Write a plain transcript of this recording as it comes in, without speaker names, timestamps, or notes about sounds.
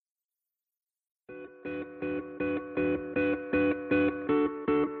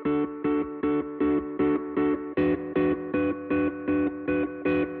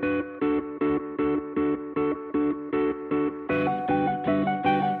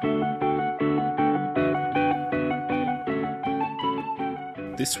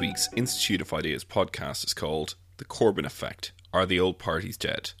This week's Institute of Ideas podcast is called The Corbyn Effect, Are the Old Parties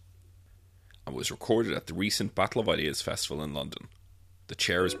Dead? And was recorded at the recent Battle of Ideas Festival in London. The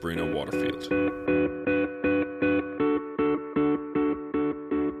chair is Bruno Waterfield.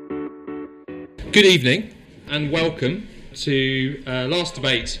 Good evening and welcome to last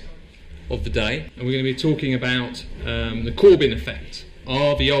debate of the day, and we're going to be talking about the Corbyn effect.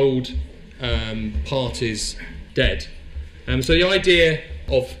 Are the old parties dead? So the idea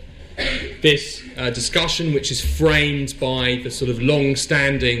of this discussion, which is framed by the sort of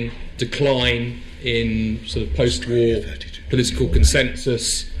long-standing decline in sort of post-war political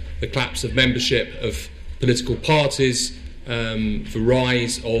consensus, the collapse of membership of political parties, the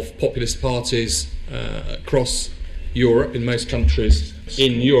rise of populist parties across Europe, in most countries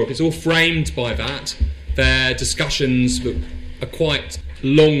in Europe. It's all framed by that. Their discussions are quite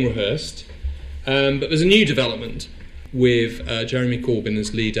long rehearsed, but there's a new development with Jeremy Corbyn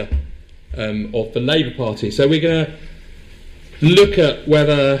as leader of the Labour Party. So we're going to look at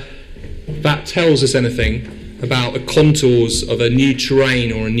whether that tells us anything about the contours of a new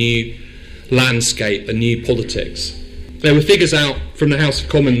terrain or a new landscape, a new politics. There were figures out from the House of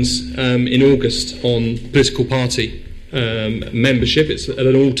Commons in August on political party membership. It's at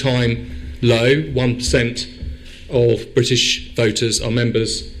an all-time low. 1% of British voters are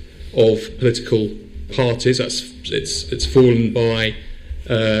members of political parties. It's fallen by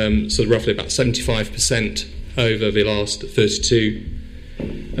sort of roughly about 75% over the last 32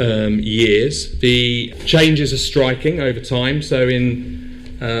 years. The changes are striking over time. So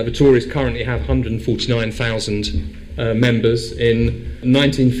the Tories currently have 149,000 members. In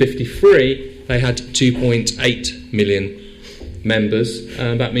 1953, they had 2.8 million members.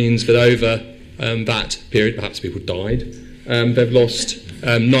 That means that over that period, perhaps people died, they've lost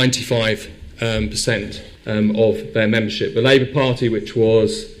 95% of their membership. The Labour Party, which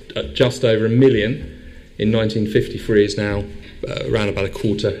was just over 1 million in 1953, is now around about a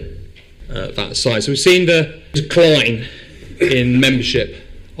quarter that size. So we've seen the decline in membership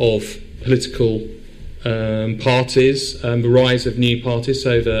of political parties, the rise of new parties.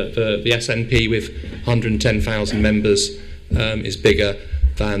 So the SNP with 110,000 members is bigger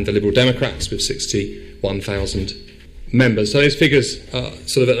than the Liberal Democrats with 61,000 members. So those figures are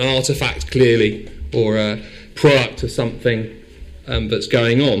sort of an artefact, clearly, or a product of something that's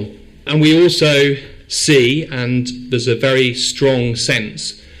going on. And we also see, and there's a very strong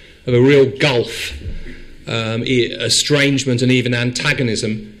sense of a real gulf, estrangement and even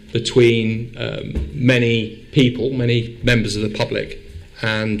antagonism between many people, many members of the public,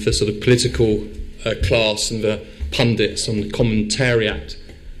 and the sort of political class and the pundits and the commentariat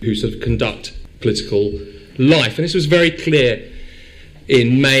who sort of conduct political life. And this was very clear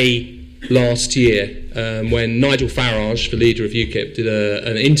in May last year when Nigel Farage, the leader of UKIP, did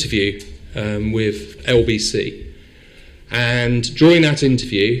an interview with LBC. And during that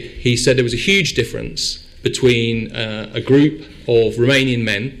interview, he said there was a huge difference between a group of Romanian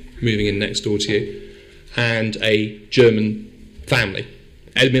men moving in next door to you and a German family.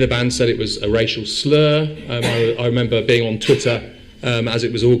 Ed Miliband said it was a racial slur. I remember being on Twitter as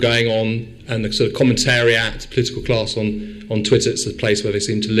it was all going on, and the sort of commentariat, political class on Twitter, it's the place where they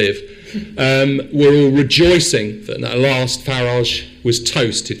seem to live, were all rejoicing that at last Farage was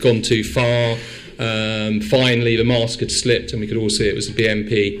toast. He'd gone too far. Finally, the mask had slipped, and we could all see it was the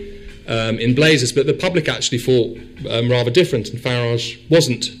BNP in blazes. But the public actually thought rather different, and Farage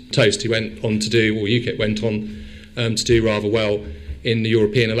wasn't toast. He went on to do, or UKIP went on to do rather well in the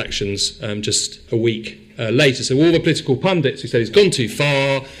European elections just a week later. So all the political pundits who said he's gone too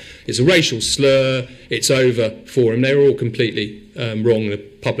far, it's a racial slur, it's over for him, they were all completely wrong. The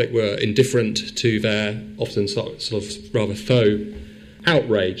public were indifferent to their often sort of rather faux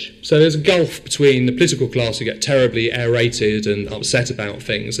outrage. So there's a gulf between the political class who get terribly aerated and upset about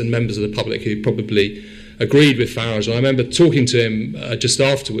things and members of the public who probably agreed with Farage. And I remember talking to him just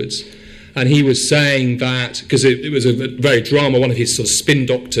afterwards, and he was saying that, because it was a very drama, one of his sort of spin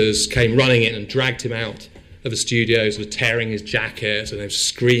doctors came running in and dragged him out of the studios, were tearing his jacket, and they were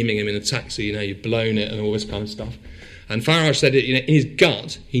screaming him in a taxi, you've blown it, and all this kind of stuff. And Farage said that in his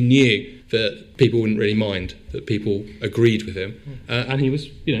gut, he knew that people wouldn't really mind, that people agreed with him. And he was,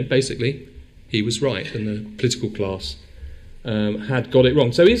 basically, he was right, and the political class had got it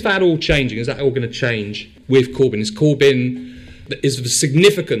wrong. So is that all changing? Is that all going to change with Corbyn? Is the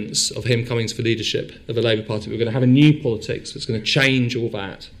significance of him coming to the leadership of the Labour Party? We're going to have a new politics that's going to change all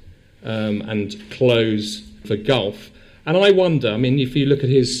that and close the gulf. And I wonder, if you look at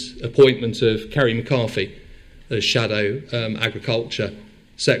his appointment of Kerry McCarthy as Shadow Agriculture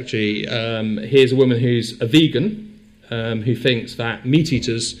Secretary, here's a woman who's a vegan, who thinks that meat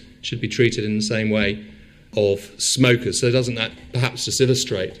eaters should be treated in the same way of smokers. So doesn't that perhaps just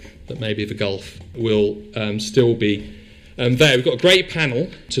illustrate that maybe the gulf will still be there? We've got a great panel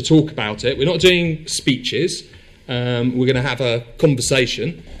to talk about it. We're not doing speeches. We're going to have a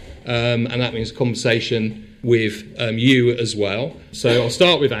conversation, and that means a conversation with you as well. So I'll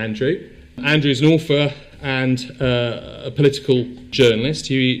start with Andrew. Andrew is an author and a political journalist.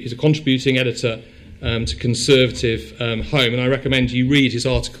 He's a contributing editor to Conservative Home, and I recommend you read his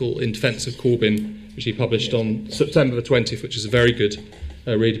article in defence of Corbyn, which he published on September the 20th, which is a very good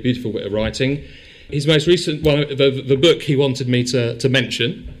read, a beautiful bit of writing. His most recent, the book he wanted me to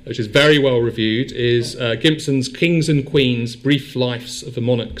mention, which is very well reviewed, is Gimpson's Kings and Queens, Brief Lives of the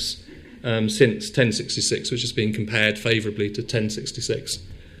Monarchs since 1066, which has been compared favourably to 1066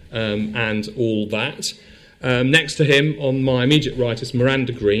 and all that. Next to him, on my immediate right, is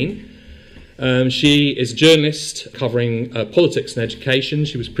Miranda Green. She is a journalist covering politics and education.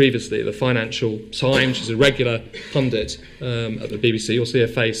 She was previously at the Financial Times. She's a regular pundit at the BBC. You'll see her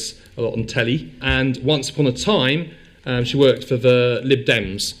face a lot on telly. And once upon a time, she worked for the Lib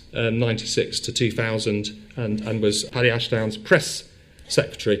Dems, 96 to 2000, and was Paddy Ashdown's press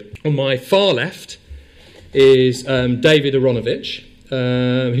secretary. On my far left is David Aronovich,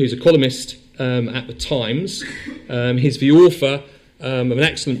 who's a columnist at the Times. He's the author of an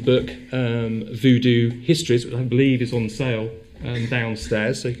excellent book, Voodoo Histories, which I believe is on sale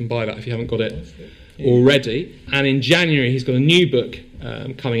downstairs, so you can buy that if you haven't got it already. And in January, he's got a new book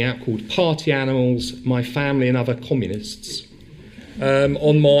coming out called Party Animals, My Family and Other Communists.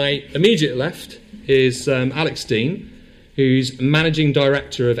 On my immediate left is Alex Dean, who's Managing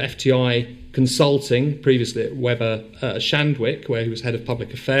Director of FTI Consulting, previously at Weber Shandwick, where he was Head of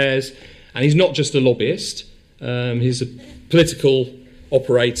Public Affairs. And he's not just a lobbyist, he's a political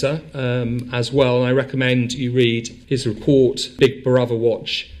operator as well, and I recommend you read his report, Big Brother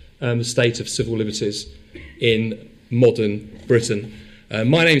Watch, the State of Civil Liberties in Modern Britain.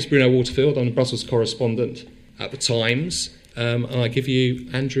 My name is Bruno Waterfield. I'm a Brussels correspondent at the Times, and I give you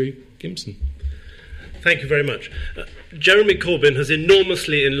Andrew Gimpson. Thank you very much. Jeremy Corbyn has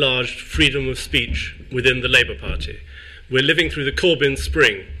enormously enlarged freedom of speech within the Labour Party. We're living through the Corbyn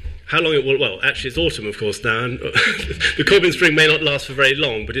spring. How long it will... Well, actually, it's autumn, of course, now. And the Corbyn spring may not last for very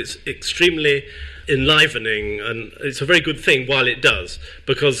long, but it's extremely enlivening, and it's a very good thing while it does,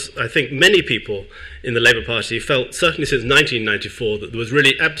 because I think many people in the Labour Party felt, certainly since 1994, that there was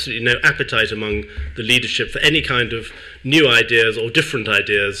really absolutely no appetite among the leadership for any kind of new ideas or different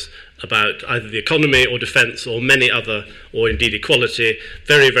ideas about either the economy or defence or many other, or indeed equality,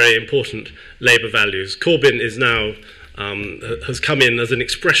 very, very important Labour values. Corbyn is now... has come in as an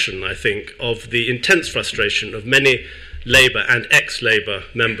expression, I think, of the intense frustration of many Labour and ex-Labour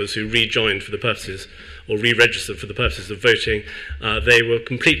members who rejoined for the purposes, or re-registered for the purposes of voting. They were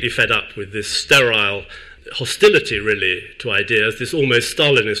completely fed up with this sterile hostility, really, to ideas, this almost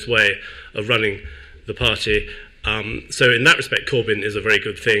Stalinist way of running the party. So in that respect, Corbyn is a very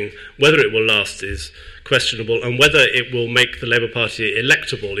good thing. Whether it will last is questionable, and whether it will make the Labour Party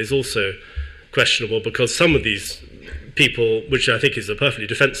electable is also questionable, because some of these people, which I think is a perfectly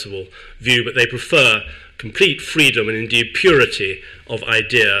defensible view, but they prefer complete freedom and indeed purity of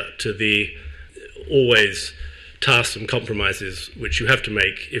idea to the always tiresome compromises which you have to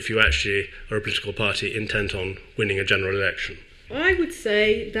make if you actually are a political party intent on winning a general election. I would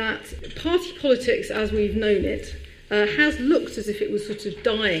say that party politics as we've known it has looked as if it was sort of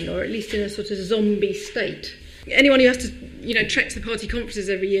dying, or at least in a sort of zombie state. Anyone who has to, trek to the party conferences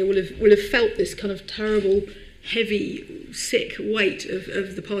every year will have felt this kind of terrible, heavy, sick weight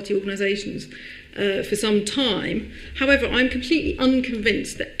of the party organisations for some time. However, I'm completely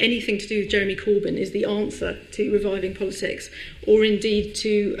unconvinced that anything to do with Jeremy Corbyn is the answer to reviving politics, or indeed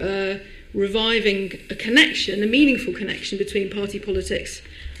to reviving a meaningful connection between party politics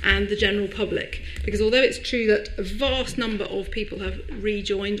and the general public. Because although it's true that a vast number of people have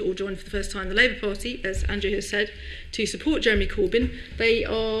rejoined or joined for the first time the Labour Party, as Andrew has said, to support Jeremy Corbyn, they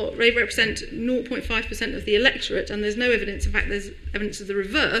represent 0.5% of the electorate, and there's no evidence, in fact there's evidence of the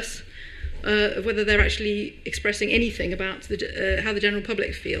reverse, of whether they're actually expressing anything about how the general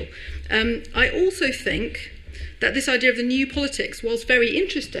public feel. I also think that this idea of the new politics, whilst very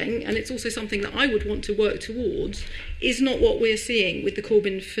interesting, and it's also something that I would want to work towards, is not what we're seeing with the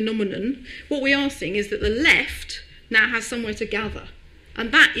Corbyn phenomenon. What we are seeing is that the left now has somewhere to gather.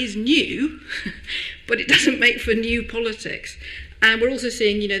 And that is new, but it doesn't make for new politics. And we're also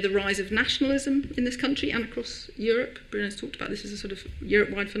seeing, the rise of nationalism in this country and across Europe. Bruno's talked about this as a sort of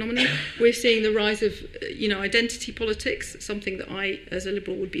Europe-wide phenomenon. We're seeing the rise of, identity politics, something that I, as a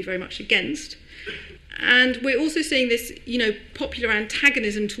Liberal, would be very much against. And we're also seeing this, popular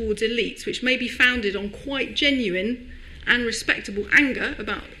antagonism towards elites, which may be founded on quite genuine and respectable anger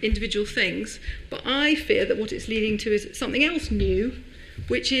about individual things. But I fear that what it's leading to is something else new,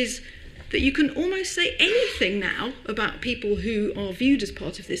 which is that you can almost say anything now about people who are viewed as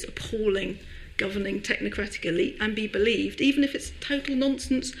part of this appalling governing technocratic elite and be believed, even if it's total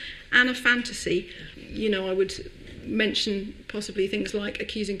nonsense and a fantasy. I would mention possibly things like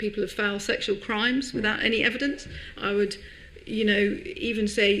accusing people of foul sexual crimes without any evidence. I would, even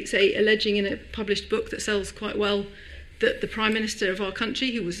say alleging in a published book that sells quite well that the Prime Minister of our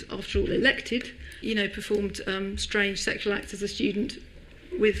country, who was after all elected, performed strange sexual acts as a student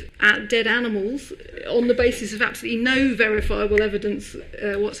with dead animals on the basis of absolutely no verifiable evidence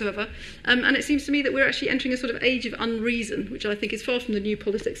whatsoever. And it seems to me that we're actually entering a sort of age of unreason, which I think is far from the new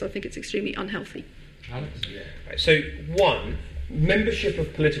politics. I think it's extremely unhealthy. Alex? Right, so, one, membership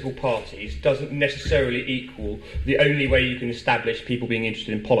of political parties doesn't necessarily equal the only way you can establish people being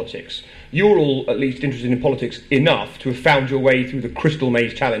interested in politics. You're all at least interested in politics enough to have found your way through the crystal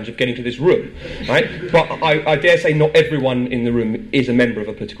maze challenge of getting to this room, right? But I dare say not everyone in the room is a member of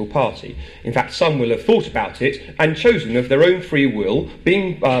a political party. In fact, some will have thought about it and chosen of their own free will,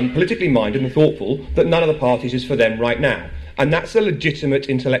 being politically minded and thoughtful, that none of the parties is for them right now. And that's a legitimate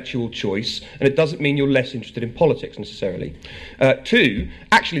intellectual choice, and it doesn't mean you're less interested in politics necessarily. Two,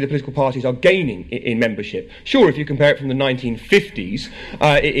 actually the political parties are gaining in membership. Sure, if you compare it from the 1950s,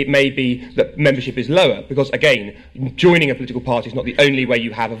 it may be that membership is lower, because again, joining a political party is not the only way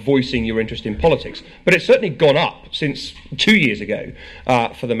you have of voicing your interest in politics. But it's certainly gone up since 2 years ago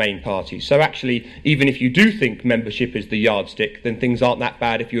for the main parties. So actually, even if you do think membership is the yardstick, then things aren't that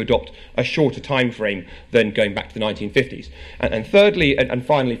bad if you adopt a shorter time frame than going back to the 1950s. And thirdly, and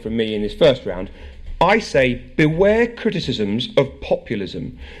finally from me in this first round, I say beware criticisms of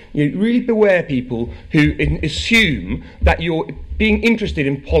populism. Really beware people who assume that you're being interested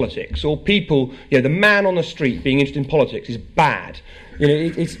in politics, or people, the man on the street being interested in politics is bad.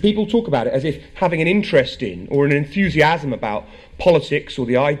 People talk about it as if having an interest in or an enthusiasm about politics or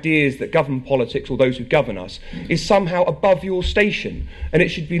the ideas that govern politics or those who govern us is somehow above your station, and it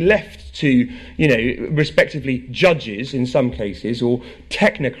should be left to, respectively judges in some cases or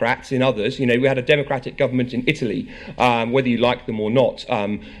technocrats in others. We had a democratic government in Italy, whether you like them or not,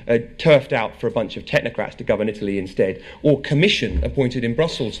 turfed out for a bunch of technocrats to govern Italy instead, or commission appointed in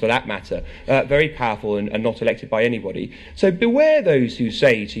Brussels for that matter, very powerful and not elected by anybody. So beware those who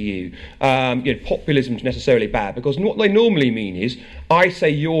say to you, populism is necessarily bad, because what they normally mean is, I say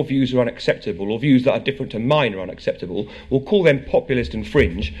your views are unacceptable, or views that are different to mine are unacceptable. We'll call them populist and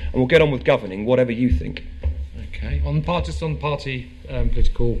fringe, and we'll get on with governing whatever you think. Okay. On party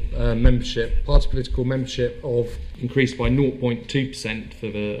political membership, party political membership increased by 0.2% for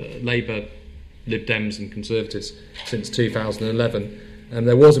the Labour, Lib Dems and Conservatives since 2011. And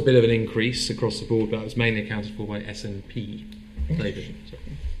there was a bit of an increase across the board, but that was mainly accounted for by SNP. David.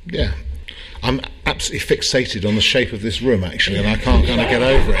 Yeah. I'm absolutely fixated on the shape of this room, actually, and I can't kind of get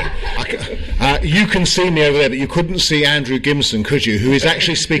over it. You can see me over there, but you couldn't see Andrew Gimson, could you, who is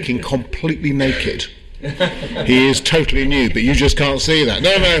actually speaking completely naked. He is totally nude, but you just can't see that.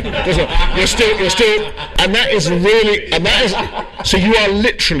 No, you're still, and that is really, so you are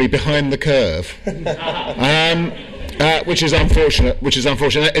literally behind the curve. Which is unfortunate.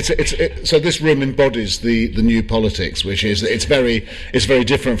 So this room embodies the new politics, which is it's very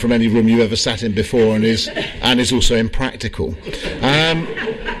different from any room you ever sat in before, and is also impractical.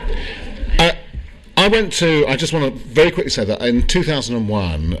 I just want to very quickly say that in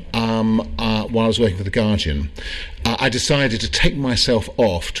 2001, while I was working for The Guardian, I decided to take myself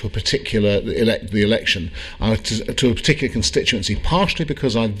off to a particular the election, to a particular constituency, partially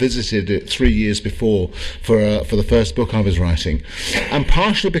because I visited it 3 years before for the first book I was writing, and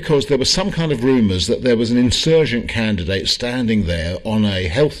partially because there was some kind of rumours that there was an insurgent candidate standing there on a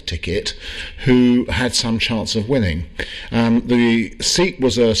health ticket who had some chance of winning. The seat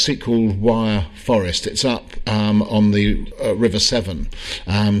was a seat called Wyre Forest. It's up on the River Severn,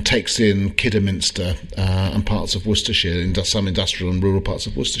 takes in Kidderminster and parts of Worcestershire, some industrial and rural parts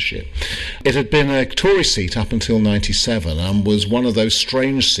of Worcestershire. It had been a Tory seat up until 1997 and was one of those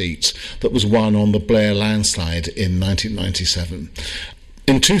strange seats that was won on the Blair landslide in 1997.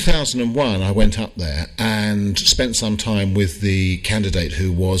 In 2001, I went up there and spent some time with the candidate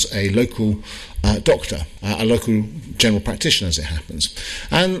who was a local doctor, a local general practitioner, as it happens.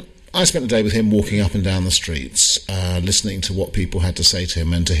 And I spent the day with him walking up and down the streets, listening to what people had to say to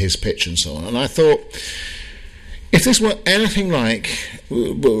him and to his pitch and so on. And I thought, if this were anything like,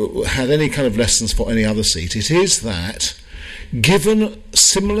 had any kind of lessons for any other seat, it is that given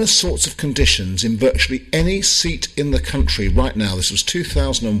similar sorts of conditions in virtually any seat in the country right now, this was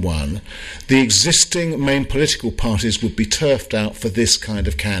 2001, the existing main political parties would be turfed out for this kind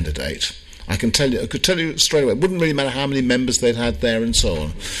of candidate. I could tell you straight away. It wouldn't really matter how many members they'd had there and so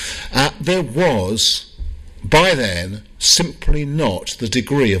on. There was, by then, simply not the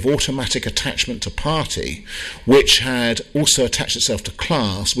degree of automatic attachment to party which had also attached itself to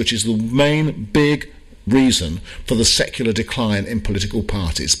class, which is the main big reason for the secular decline in political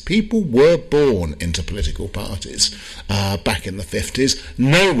parties. People were born into political parties back in the 50s.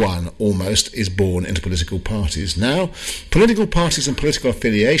 No one almost is born into political parties now. Political parties and political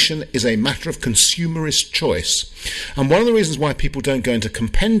affiliation is a matter of consumerist choice. And one of the reasons why people don't go into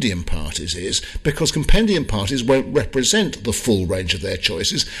compendium parties is because compendium parties won't represent the full range of their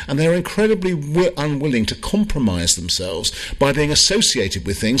choices, and they're incredibly unwilling to compromise themselves by being associated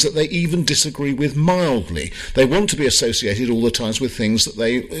with things that they even disagree with mildly. They want to be associated all the time with things that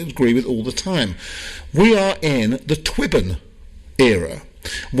they agree with all the time. We are in the Twibbon era,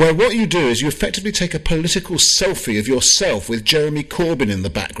 where what you do is you effectively take a political selfie of yourself with Jeremy Corbyn in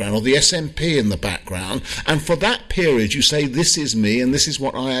the background or the SNP in the background, and for that period you say, this is me and this is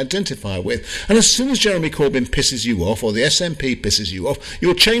what I identify with. And as soon as Jeremy Corbyn pisses you off or the SNP pisses you off,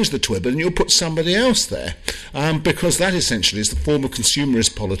 you'll change the Twibbon and you'll put somebody else there, because that essentially is the form of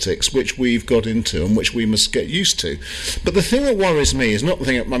consumerist politics which we've got into and which we must get used to. But the thing that worries me is not the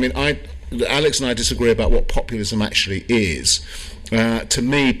thing, Alex and I disagree about what populism actually is. To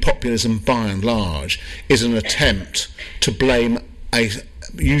me, populism, by and large, is an attempt to blame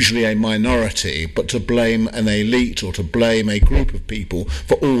usually a minority, but to blame an elite or to blame a group of people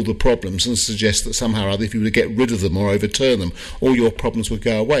for all the problems and suggest that somehow or other, if you were to get rid of them or overturn them, all your problems would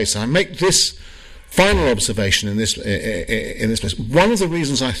go away. So I make this final observation in this place. One of the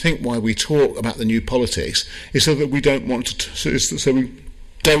reasons I think why we talk about the new politics is so that we don't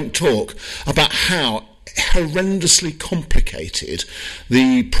don't talk about how horrendously complicated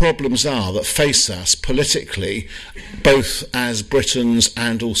the problems are that face us politically, both as Britons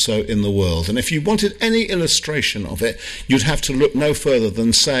and also in the world. And if you wanted any illustration of it, you'd have to look no further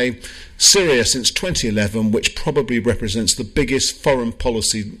than, say, Syria since 2011, which probably represents the biggest foreign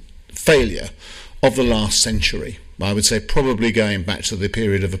policy failure of the last century. I would say probably going back to the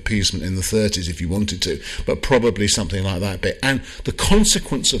period of appeasement in the 30s if you wanted to, but probably something like that bit. And the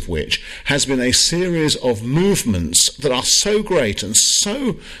consequence of which has been a series of movements that are so great and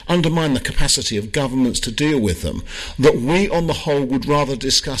so undermine the capacity of governments to deal with them that we on the whole would rather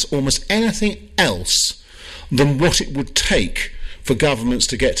discuss almost anything else than what it would take for governments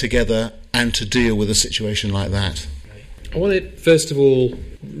to get together and to deal with a situation like that. I wanted, first of all,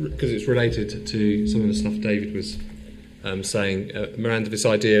 because it's related to some of the stuff David was saying, Miranda, this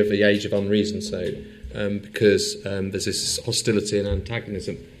idea of the age of unreason, because there's this hostility and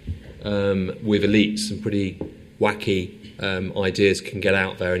antagonism with elites, and pretty wacky ideas can get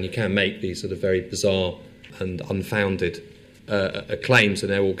out there, and you can make these sort of very bizarre and unfounded claims,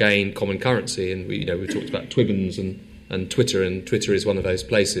 and they will gain common currency. And we talked about Twibbons and Twitter is one of those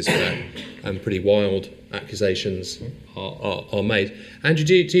places where pretty wild accusations are made. Andrew,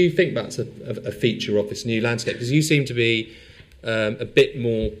 do you think that's a feature of this new landscape? Because you seem to be a bit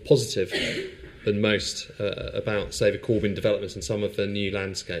more positive than most about, say, the Corbyn developments and some of the new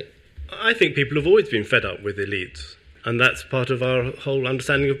landscape. I think people have always been fed up with elites. And that's part of our whole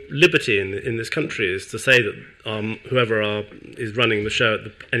understanding of liberty in this country, is to say that whoever is running the show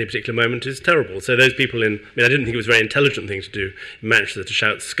at any particular moment is terrible. So those people I didn't think it was a very intelligent thing to do in Manchester, to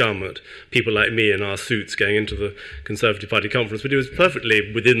shout scum at people like me in our suits going into the Conservative Party conference, but it was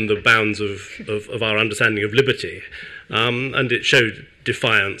perfectly within the bounds of our understanding of liberty. And it showed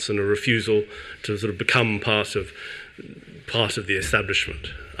defiance and a refusal to sort of become part of the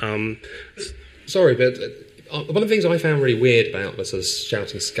establishment. Sorry, but one of the things I found really weird about the sort of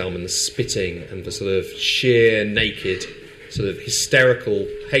shouting scum and the spitting and the sort of sheer, naked, sort of hysterical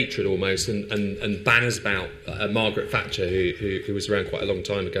hatred almost, and banners about Margaret Thatcher, who was around quite a long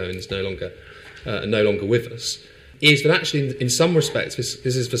time ago and is no longer with us, is that actually in some respects this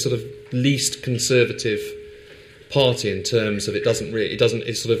is the sort of least conservative party in terms of it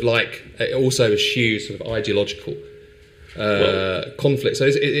also eschews sort of ideological conflict. So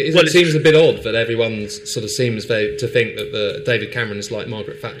it seems a bit odd that everyone sort of seems to think that David Cameron is like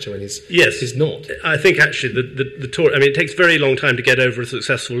Margaret Thatcher when he's not. I think actually the Tory. I mean, it takes a very long time to get over a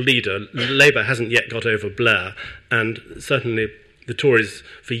successful leader. Labour hasn't yet got over Blair, and certainly the Tories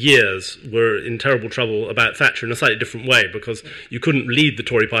for years were in terrible trouble about Thatcher in a slightly different way, because you couldn't lead the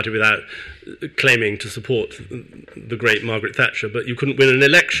Tory party without claiming to support the great Margaret Thatcher, but you couldn't win an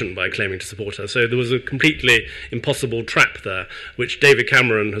election by claiming to support her. So there was a completely impossible trap there, which David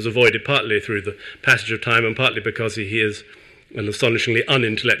Cameron has avoided partly through the passage of time and partly because he is an astonishingly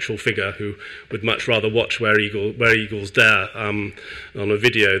unintellectual figure who would much rather watch Where Eagles Dare on a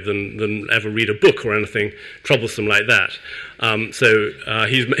video than ever read a book or anything troublesome like that. So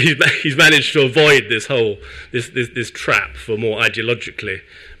he's managed to avoid this trap for more ideologically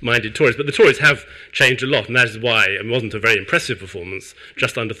minded Tories. But the Tories have changed a lot, and that is why it wasn't a very impressive performance,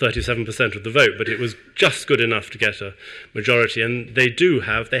 just under 37% of the vote, but it was just good enough to get a majority, and they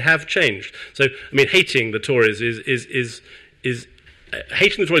have changed. So, I mean, hating the Tories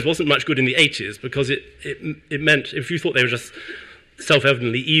hating the Tories wasn't much good in the 80s, because it meant if you thought they were just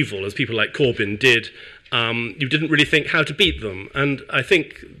self-evidently evil, as people like Corbyn did, you didn't really think how to beat them. And I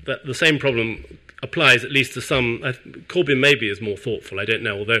think that the same problem applies at least to some. Corbyn maybe is more thoughtful, I don't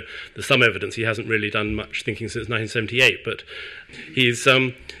know, although there's some evidence he hasn't really done much thinking since 1978. But he's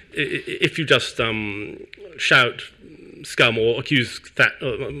if you just shout scum or accuse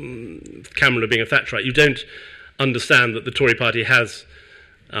Cameron of being a Thatcherite, you don't understand that the Tory party has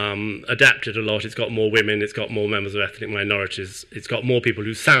adapted a lot. It's got more women, it's got more members of ethnic minorities, it's got more people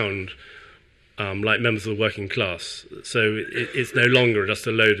who sound like members of the working class. So it's no longer just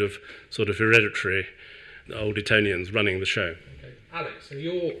a load of sort of hereditary old Etonians running the show. Okay. Alex, so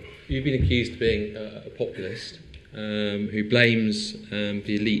you've been accused of being a populist who blames the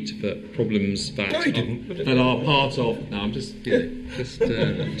elite for problems that are part of. No, I'm just trying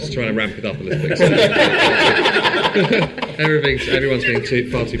to ramp it up a little bit. Everyone's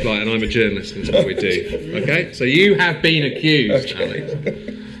being far too polite, and I'm a journalist, and it's what we do. Okay, so you have been accused, Alex,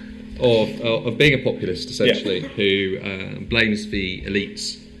 of being a populist, essentially, who blames the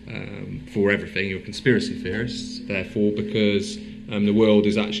elites for everything. You're conspiracy theorists, therefore, because the world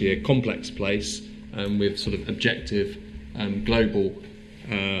is actually a complex place with sort of objective global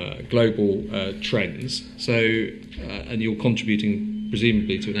trends. So, and you're contributing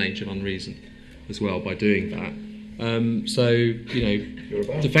presumably to an age of unreason as well by doing that. So,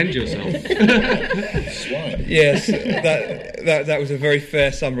 defend yourself. Yes, that was a very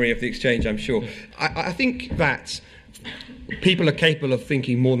fair summary of the exchange, I'm sure. I think that people are capable of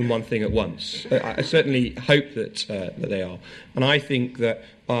thinking more than one thing at once. I certainly hope that they are. And I think that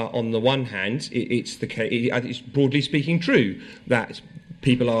on the one hand, it's broadly speaking true that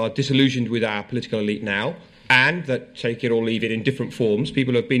people are disillusioned with our political elite now, and that, take it or leave it in different forms,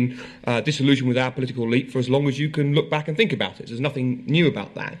 people have been disillusioned with our political elite for as long as you can look back and think about it. There's nothing new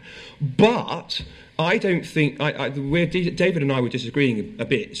about that. But I don't think, where David and I were disagreeing a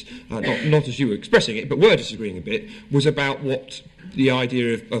bit, not as you were expressing it, but were disagreeing a bit, was about what the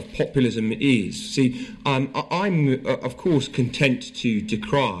idea of populism is. See, I'm, of course, content to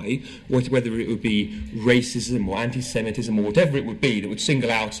decry whether it would be racism or anti-Semitism or whatever it would be that would single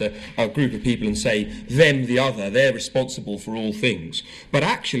out a group of people and say, them, the other, they're responsible for all things. But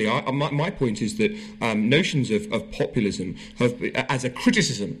actually, my point is that notions of populism have, as a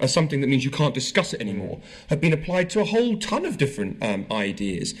criticism, as something that means you can't discuss it anymore, have been applied to a whole ton of different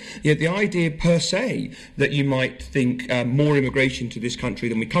ideas. Yet the idea per se that you might think more immigration to this country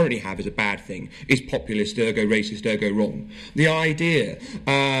than we currently have is a bad thing, is populist, ergo racist, ergo wrong. The idea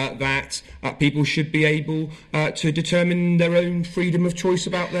that people should be able to determine their own freedom of choice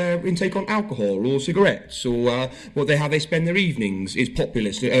about their intake on alcohol or cigarettes or how they spend their evenings is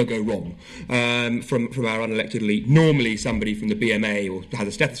populist, ergo wrong, from our unelected elite. Normally somebody from the BMA or has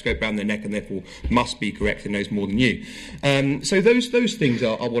a stethoscope around their neck and therefore must be correct and knows more than you. So those things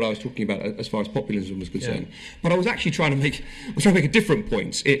are what I was talking about as far as populism was concerned. Yeah. But I was actually trying to make a different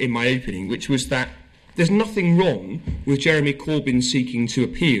point in my opening, which was that there's nothing wrong with Jeremy Corbyn seeking to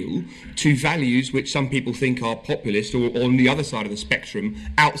appeal to values which some people think are populist or on the other side of the spectrum,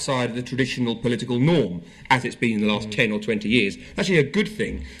 outside of the traditional political norm, as it's been in the last 10 or 20 years. That's actually a good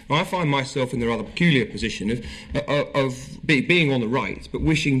thing. I find myself in the rather peculiar position of being on the right, but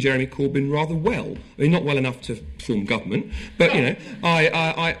wishing Jeremy Corbyn rather well. I mean, not well enough to form government, but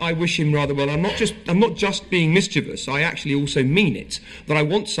I wish him rather well. I'm not just being mischievous. I actually also mean it. That I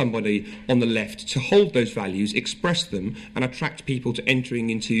want somebody on the left to hold hold those values, express them, and attract people to entering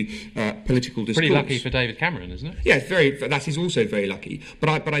into political discourse. Pretty lucky for David Cameron, isn't it? Yeah, that is also very lucky.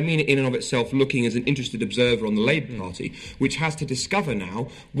 But I mean it in and of itself, looking as an interested observer on the Labour Party, which has to discover now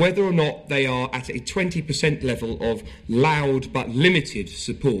whether or not they are at a 20% level of loud but limited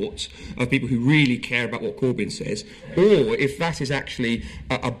support of people who really care about what Corbyn says, or if that is actually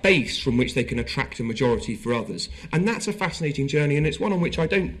a base from which they can attract a majority for others. And that's a fascinating journey, and it's one on which I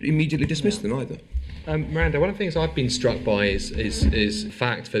don't immediately dismiss them either. Miranda, one of the things I've been struck by is the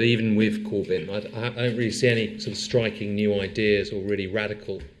fact that even with Corbyn, I don't really see any sort of striking new ideas or really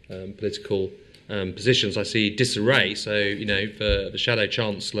radical political positions. I see disarray. So, the Shadow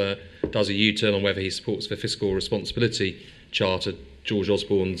Chancellor does a U-turn on whether he supports the fiscal responsibility charter, George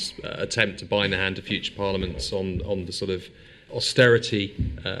Osborne's attempt to bind the hand of future parliaments on the sort of austerity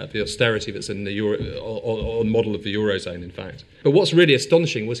that's in the on model of the Eurozone, in fact. But what's really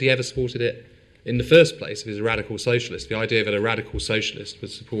astonishing was he ever supported it in the first place if he's a radical socialist. The idea that a radical socialist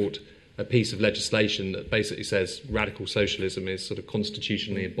would support a piece of legislation that basically says radical socialism is sort of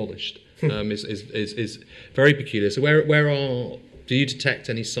constitutionally abolished is very peculiar. So do you detect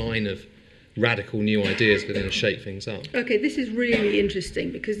any sign of radical new ideas that are going to shake things up? Okay, this is really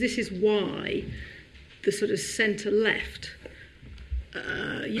interesting because this is why the sort of centre-left,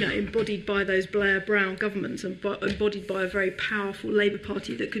 embodied by those Blair-Brown governments and embodied by a very powerful Labour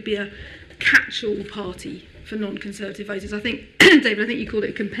Party that could be a catch-all party for non-Conservative voters. I think, David, you called it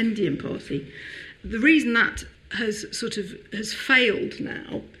a compendium party. The reason that has failed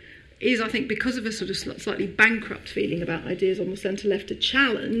now is, I think, because of a sort of slightly bankrupt feeling about ideas on the centre-left to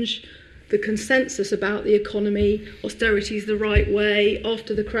challenge the consensus about the economy, austerity is the right way,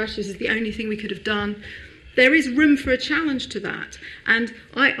 after the crashes is the only thing we could have done. There is room for a challenge to that. And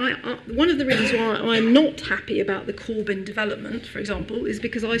one of the reasons why I'm not happy about the Corbyn development, for example, is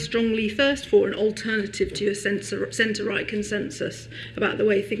because I strongly thirst for an alternative to a centre-right consensus about the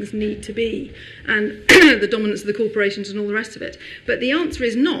way things need to be and the dominance of the corporations and all the rest of it. But the answer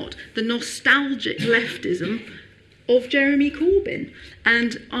is not the nostalgic leftism of Jeremy Corbyn.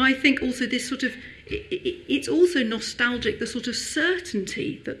 And I think also this sort of, it's also nostalgic, the sort of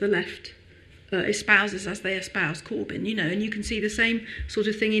certainty that the left espouses as they espouse Corbyn, and you can see the same sort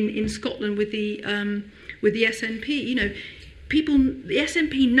of thing in Scotland with the SNP. The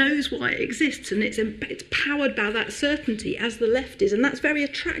SNP knows why it exists, and it's powered by that certainty, as the left is, and that's very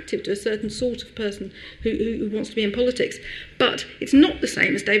attractive to a certain sort of person who wants to be in politics. But it's not the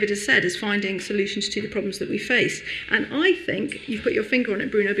same, as David has said, as finding solutions to the problems that we face. And I think you've put your finger on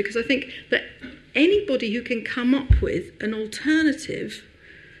it, Bruno, because I think that anybody who can come up with an alternative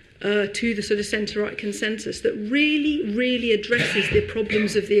to the sort of centre-right consensus that really, really addresses the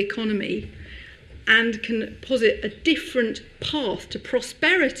problems of the economy and can posit a different path to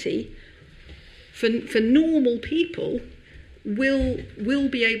prosperity for normal people will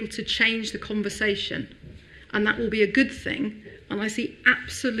be able to change the conversation. And that will be a good thing. And I see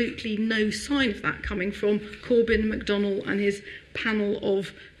absolutely no sign of that coming from Corbyn, McDonnell and his panel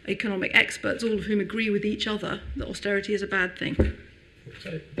of economic experts, all of whom agree with each other that austerity is a bad thing.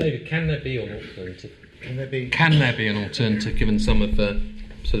 So, David, can there be an alternative? Can there be an alternative, given some of the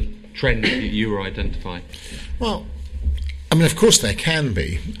sort of trends that you were identifying? Well, I mean, of course there can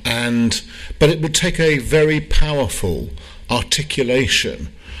be, but it would take a very powerful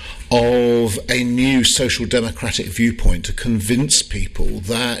articulation of a new social democratic viewpoint to convince people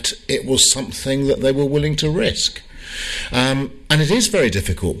that it was something that they were willing to risk. And it is very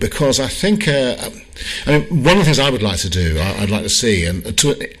difficult because I think, one of the things I would like to do, I'd like to see, and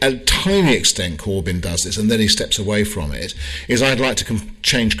to a tiny extent Corbyn does this and then he steps away from it, is I'd like to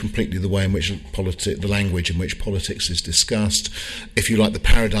change completely the way in which the language in which politics is discussed, if you like, the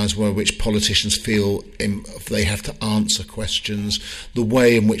paradigms where which politicians feel they have to answer questions, the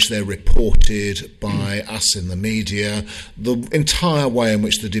way in which they're reported by us in the media, the entire way in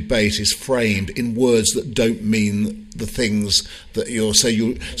which the debate is framed in words that don't mean the things that you're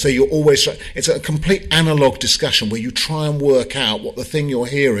always, it's a complete analogue discussion where you try and work out what the thing you're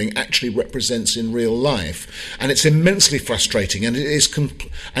hearing actually represents in real life, and it's immensely frustrating, and it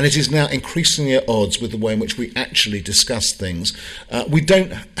is now increasingly at odds with the way in which we actually discuss things. We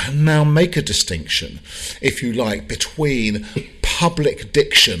don't now make a distinction, if you like, between public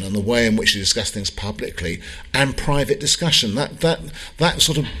diction and the way in which you discuss things publicly and private discussion. That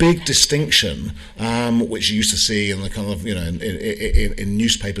sort of big distinction, which you used to see in the kind of, in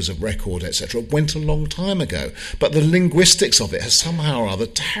newspapers of record, etc., went a long time ago. But the linguistics of it has somehow or other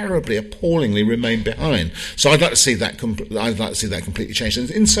terribly, appallingly remained behind. So I'd like to see that completely changed.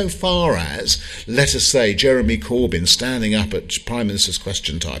 And insofar as, let us say, Jeremy Corbyn standing up at Prime Minister's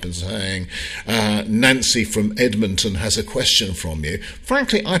question type and saying, Nancy from Edmonton has a question from you.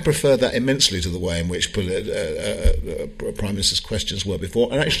 Frankly, I prefer that immensely to the way in which Prime Minister's questions were before.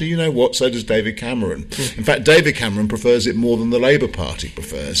 And actually, you know what? So does David Cameron. In fact, David Cameron prefers it more than the Labour Party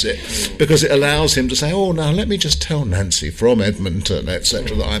prefers it, because it allows him to say, oh, now let me just tell Nancy from Edmonton,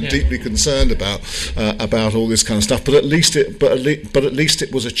 etc., that I'm deeply concerned about all this kind of stuff. But at least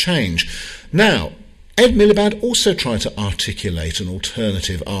it was a change. Now, Ed Miliband also tried to articulate an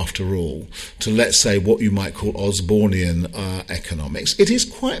alternative, after all, to, let's say, what you might call Osbornian economics. It is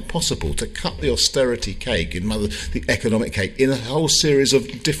quite possible to cut the austerity cake, the economic cake, in a whole series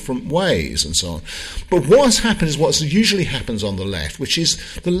of different ways and so on. But what has happened is what usually happens on the left, which is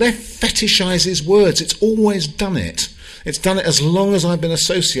the left fetishises words. It's always done it. It's done it as long as I've been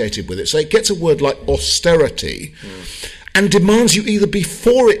associated with it. So it gets a word like austerity and demands you either be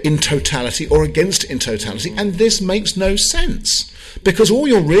for it in totality or against it in totality, and this makes no sense. Because all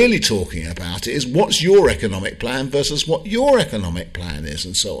you're really talking about is what's your economic plan versus what your economic plan is,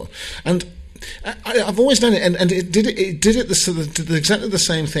 and so on. And I've always done it, and it did exactly the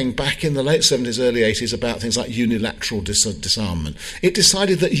same thing back in the late 70s, early 80s about things like unilateral disarmament. It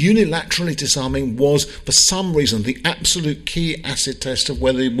decided that unilaterally disarming was, for some reason, the absolute key acid test of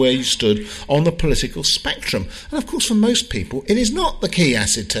where you stood on the political spectrum. And of course, for most people, it is not the key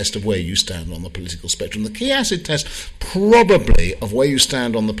acid test of where you stand on the political spectrum. The key acid test, probably, of where you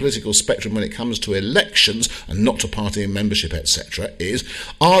stand on the political spectrum when it comes to elections and not to party membership, etc., is,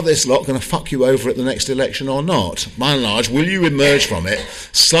 are this lot going to fuck you over at the next election or not? By and large, will you emerge from it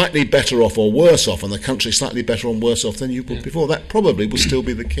slightly better off or worse off, and the country slightly better or worse off than you were before? That probably will still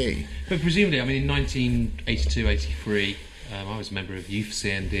be the key. But presumably, I mean, in 1982, 83, I was a member of Youth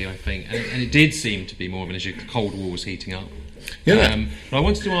CND, I think, and it did seem to be more of an issue. The Cold War was heating up. Yeah. But I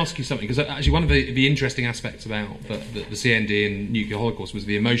wanted to ask you something, because actually one of the interesting aspects about the CND and nuclear holocaust was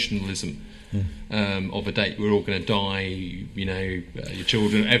the emotionalism of a date. We're all going to die, your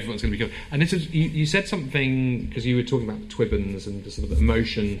children, everyone's going to be killed. And this is, you said something, because you were talking about Twibbons and the sort of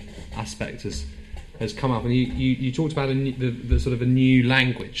emotion aspect has come up, and you talked about the sort of a new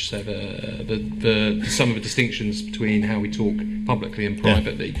language, so some of the distinctions between how we talk publicly and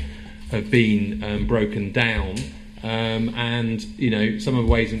privately have been broken down. And some of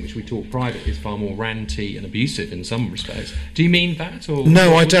the ways in which we talk private is far more ranty and abusive in some respects. Do you mean that, or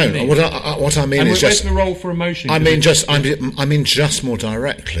no? I don't. What I mean is just the role for emotion. I mean just more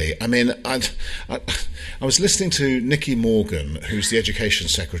directly. I mean, I was listening to Nicky Morgan, who's the Education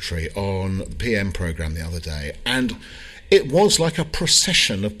Secretary, on the PM programme the other day, and it was like a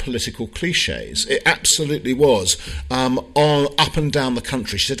procession of political cliches. It absolutely was. Up and down the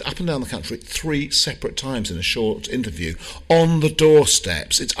country. She said up and down the country 3 separate times in a short interview. On the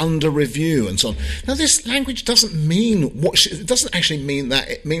doorsteps. It's under review and so on. Now, this language doesn't mean it doesn't actually mean that.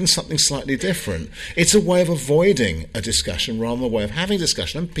 It means something slightly different. It's a way of avoiding a discussion rather than a way of having a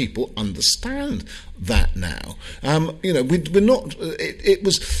discussion, and people understand that now. We're not. It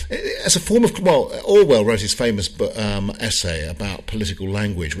was as a form of. Well, Orwell wrote his famous essay about political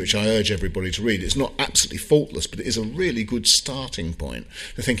language, which I urge everybody to read. It's not absolutely faultless, but it is a really good starting point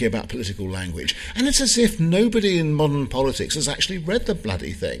for thinking about political language. And it's as if nobody in modern politics has actually read the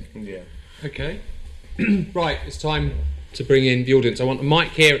bloody thing. Yeah. Okay. Right, it's time to bring in the audience. I want a mic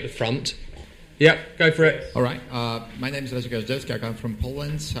here at the front. Yep, go for it. All right. My name is Leszek Gazdowski. I come from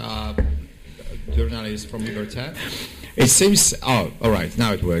Poland. Journalist from Liberté. It seems... Oh, all right.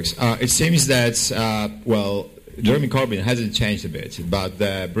 Now it works. It seems that, Jeremy Corbyn hasn't changed a bit, but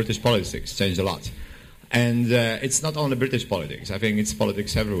the British politics changed a lot. And it's not only British politics. I think it's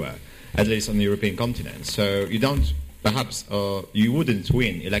politics everywhere, at least on the European continent. So you wouldn't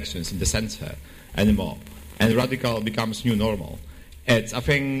win elections in the centre anymore. And radical becomes new normal. I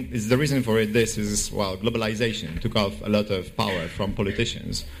think the reason for it, globalization took off a lot of power from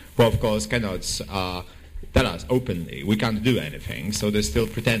politicians, who of course cannot tell us openly we can't do anything, so they're still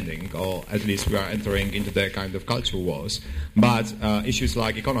pretending, or at least we are entering into their kind of cultural wars. But issues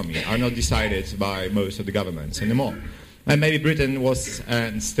like economy are not decided by most of the governments anymore. and maybe Britain was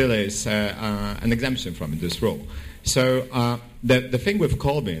and still is an exemption from this rule. So the thing with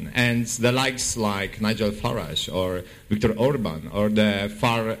Corbyn and the likes like Nigel Farage or Viktor Orban or the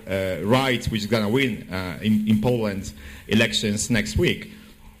far right, which is going to win in Poland elections next week,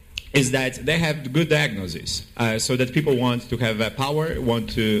 is that they have good diagnosis, so that people want to have power, want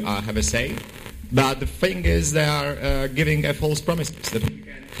to have a say. But the thing is, they are giving a false promises that we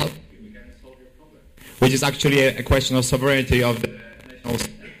can help you, we can solve your problem, which is actually a question of sovereignty of the national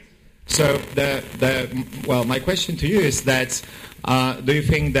state. So, my question to you is that do you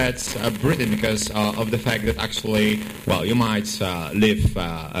think that Britain, because of the fact that actually, you might leave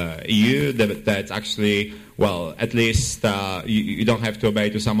EU, that actually, at least you don't have to obey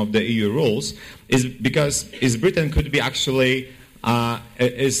to some of the EU rules, is Britain could be actually,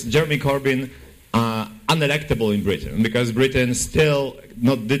 is Jeremy Corbyn unelectable in Britain, because Britain still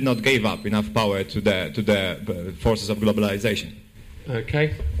did not give up enough power to the forces of globalization?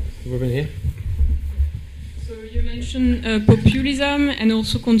 Okay, Robin here. So you mentioned populism and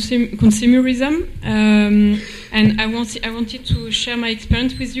also consumerism, and I wanted to share my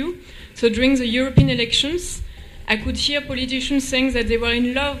experience with you. So during the European elections, I could hear politicians saying that they were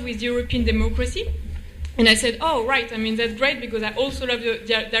in love with European democracy. And I said, oh, right, I mean, that's great, because I also love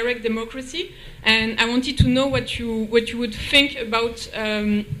the direct democracy. And I wanted to know what you would think about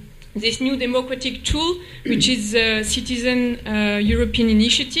this new democratic tool, which is Citizen European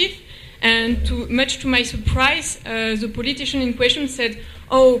Initiative. And much to my surprise, the politician in question said,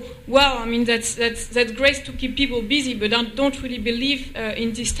 oh, well, I mean, that's great to keep people busy, but I don't really believe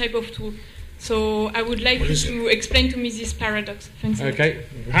in this type of tool. So I would like you to explain to me this paradox. Thanks. Okay,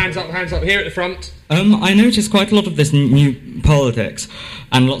 hands up here at the front. I noticed quite a lot of this new politics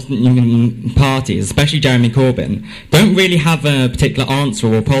and lots of new parties, especially Jeremy Corbyn, don't really have a particular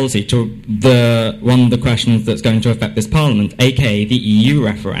answer or policy to one of the questions that's going to affect this Parliament, aka the EU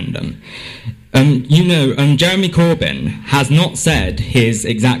referendum. Jeremy Corbyn has not said his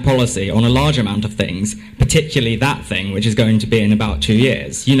exact policy on a large amount of things, particularly that thing, which is going to be in about 2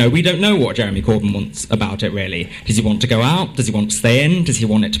 years. We don't know what Jeremy Corbyn wants about it, really. Does he want to go out? Does he want to stay in? Does he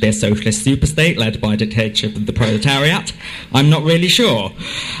want it to be a socialist superstate led by a dictatorship of the proletariat? I'm not really sure.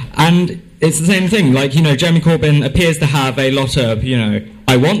 And it's the same thing, Jeremy Corbyn appears to have a lot of,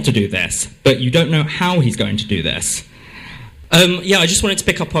 I want to do this, but you don't know how he's going to do this. I just wanted to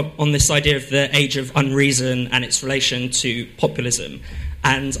pick up on this idea of the age of unreason and its relation to populism.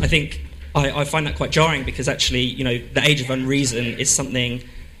 And I think I find that quite jarring, because actually, the age of unreason is something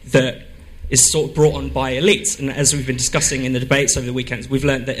that is sort of brought on by elites. And as we've been discussing in the debates over the weekends, we've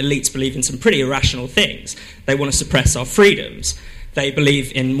learned that elites believe in some pretty irrational things. They want to suppress our freedoms. They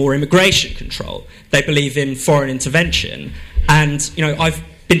believe in more immigration control. They believe in foreign intervention. And, I've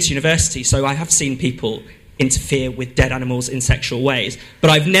been to university, so I have seen people interfere with dead animals in sexual ways, but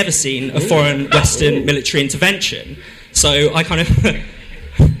I've never seen a foreign Western military intervention. So I kind of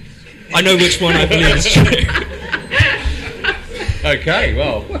I know which one I believe is true. Okay,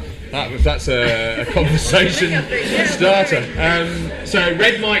 well, that's a conversation starter. So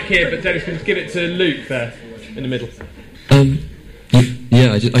red mic here, but Dennis, can give it to Luke there in the middle.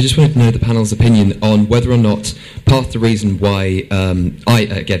 I just wanted to know the panel's opinion on whether or not part of the reason why I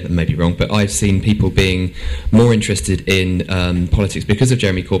may be wrong, but I've seen people being more interested in politics because of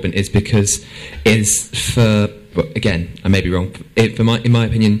Jeremy Corbyn is because again, I may be wrong. In my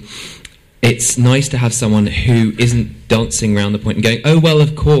opinion, it's nice to have someone who isn't dancing around the point and going, oh, well,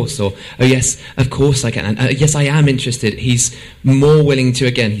 of course, or, oh, yes, of course I can. Yes, I am interested. He's more willing to,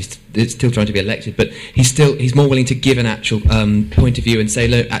 again, he's still trying to be elected, but he's more willing to give an actual point of view and say,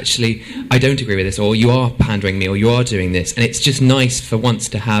 look, actually, I don't agree with this, or you are pandering me, or you are doing this. And it's just nice for once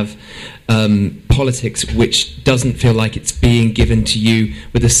to have politics which doesn't feel like it's being given to you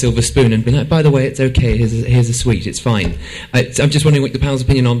with a silver spoon and be like, by the way, it's okay, here's a sweet, it's fine. I'm just wondering what the panel's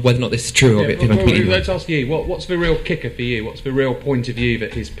opinion on whether or not this is true. Let's ask you, what's the real kicker for you? What's the real point of view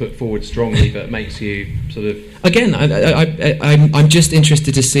that he's put forward strongly that makes you sort of... Again, I'm just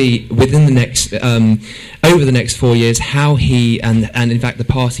interested to see within the next over the next 4 years how he and in fact the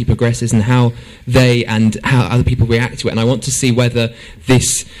party progresses and how they and how other people react to it. And I want to see whether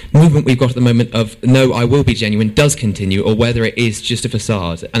this movement we've got at the moment of no, I will be genuine does continue, or whether it is just a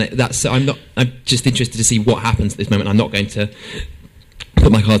facade. And I'm just interested to see what happens at this moment. I'm not going to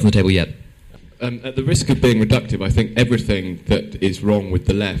put my cards on the table yet. At the risk of being reductive, I think everything that is wrong with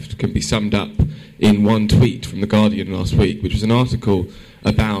the left can be summed up in one tweet from The Guardian last week, which was an article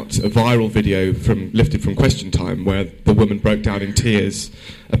about a viral video lifted from Question Time, where the woman broke down in tears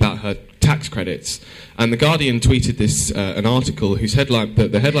about her tax credits. And The Guardian tweeted this an article whose headline,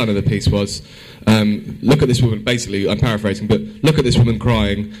 the headline of the piece was, look at this woman, basically, I'm paraphrasing, but look at this woman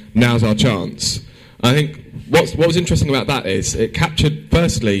crying, now's our chance. I think what was interesting about that is it captured,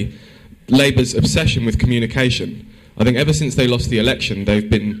 firstly, Labour's obsession with communication. I think ever since they lost the election, they've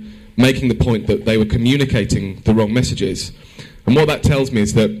been making the point that they were communicating the wrong messages. And what that tells me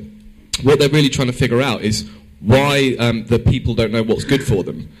is that what they're really trying to figure out is why the people don't know what's good for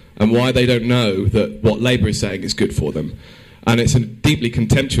them, and why they don't know that what Labour is saying is good for them. And it's a deeply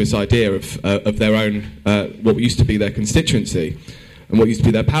contemptuous idea of their own, what used to be their constituency, and what used to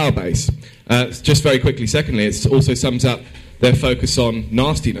be their power base. Just very quickly, secondly, it also sums up their focus on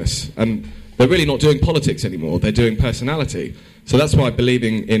nastiness, and they're really not doing politics anymore, they're doing personality. So that's why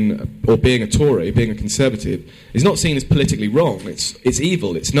believing in, or being a Tory, being a Conservative, is not seen as politically wrong. It's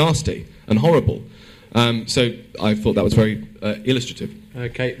evil, it's nasty and horrible. So I thought that was very illustrative.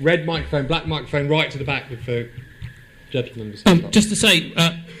 Okay, red microphone, black microphone, right to the back for gentlemen. Just to say,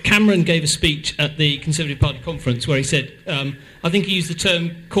 Cameron gave a speech at the Conservative Party conference where he said, I think he used the term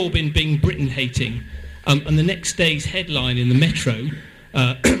Corbyn being Britain-hating, and the next day's headline in the Metro,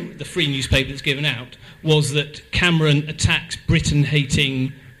 the free newspaper that's given out, was that Cameron attacks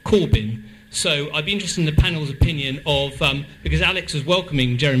Britain-hating Corbyn. So I'd be interested in the panel's opinion of, because Alex was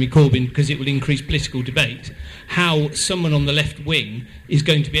welcoming Jeremy Corbyn because it will increase political debate, how someone on the left wing is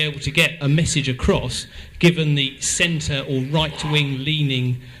going to be able to get a message across given the centre or right-wing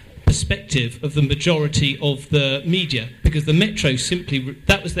leaning perspective of the majority of the media. Because the Metro simply,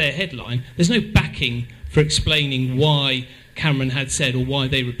 that was their headline. There's no backing for explaining why Cameron had said or why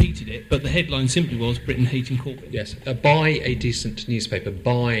they repeated it, but the headline simply was Britain hating Corbyn. Yes, buy a decent newspaper,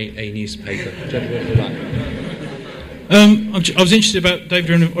 buy a newspaper. I was interested about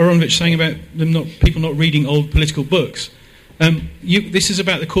David Aaronovitch saying about people not reading old political books. This is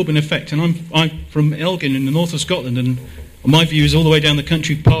about the Corbyn effect, and I'm from Elgin in the north of Scotland, and my view is all the way down the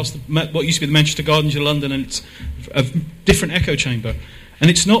country past what used to be the Manchester Gardens of London, and it's a different echo chamber. And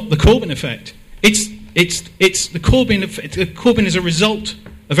it's not the Corbyn effect. It's the Corbyn effect. Corbyn is a result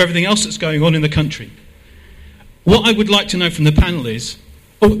of everything else that's going on in the country. What I would like to know from the panel is,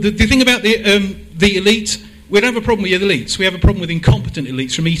 the thing about the elites, we don't have a problem with the elites. We have a problem with incompetent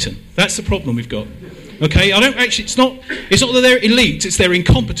elites from Eton. That's the problem we've got. Okay, it's not that they're elites, it's they're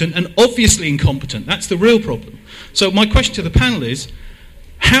incompetent and obviously incompetent. That's the real problem. So my question to the panel is,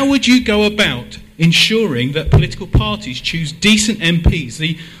 how would you go about ensuring that political parties choose decent MPs?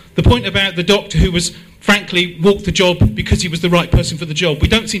 The point about the doctor who was, frankly, walked the job because he was the right person for the job, we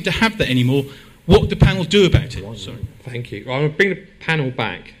don't seem to have that anymore. What would the panel do about it? Sorry. Thank you. I'm going to bring the panel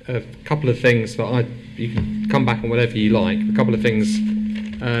back. A couple of things that you can come back on whatever you like. A couple of things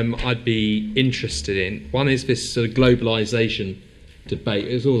I'd be interested in. One is this sort of globalisation debate.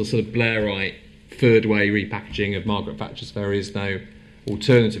 It's all the sort of Blairite third way repackaging of Margaret Thatcher's "there is no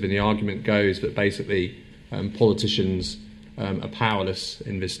alternative," and the argument goes that basically politicians are powerless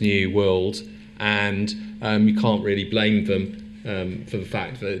in this new world, and you can't really blame them for the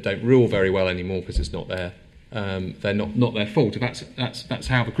fact that they don't rule very well anymore because it's not they're not their fault. That's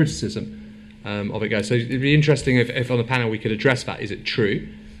how the criticism of it goes. So it'd be interesting if on the panel we could address that. Is it true,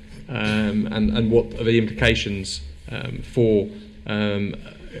 and what are the implications for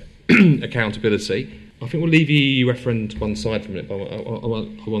accountability? I think we'll leave you reference one side from it, but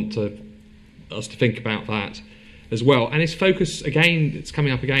I want us to think about that as well. And its focus again, it's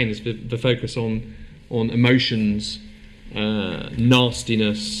coming up again, is the focus on emotions,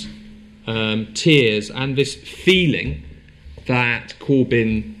 nastiness, tears, and this feeling that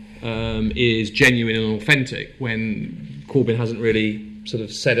Corbyn is genuine and authentic when Corbyn hasn't really sort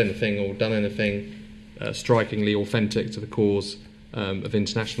of said anything or done anything strikingly authentic to the cause of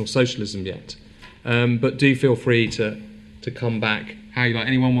international socialism yet. But do feel free to come back how you like.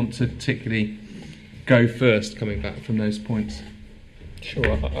 Anyone want to particularly go first, coming back from those points? Sure,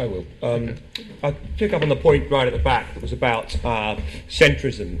 I will. I'll pick up on the point right at the back that was about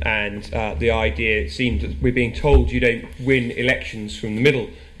centrism and the idea, it seemed, that we're being told you don't win elections from the middle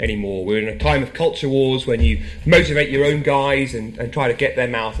anymore. We're in a time of culture wars when you motivate your own guys and try to get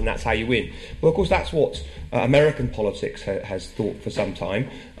them out, and that's how you win. Well, of course, that's what American politics has thought for some time.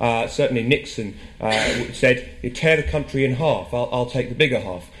 Certainly Nixon said, you tear the country in half, I'll take the bigger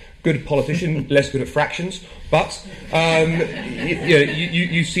half. good politician, less good at fractions, but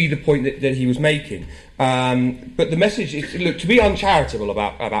you see the point that he was making. But the message is, look, to be uncharitable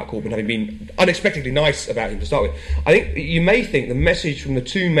about Corbyn, having been unexpectedly nice about him to start with, I think you may think the message from the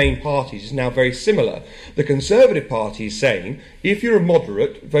two main parties is now very similar. The Conservative Party is saying, if you're a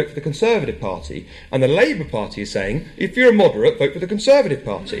moderate, vote for the Conservative Party, and the Labour Party is saying, if you're a moderate, vote for the Conservative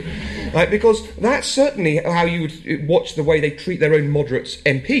Party. Right? Because that's certainly how you would watch the way they treat their own moderates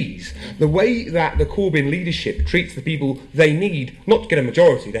MPs. The way that the Corbyn leadership treats the people they need, not to get a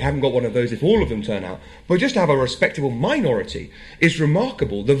majority, they haven't got one of those if all of them turn out, but just to have a respectable minority, is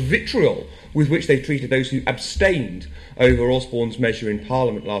remarkable. The vitriol with which they treated those who abstained over Osborne's measure in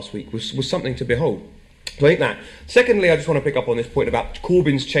Parliament last week was something to behold. So I think that. Secondly, I just want to pick up on this point about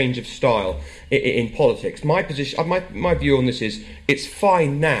Corbyn's change of style in politics. My position, my view on this is it's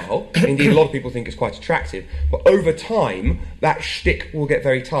fine now. Indeed, a lot of people think it's quite attractive. But over time, that shtick will get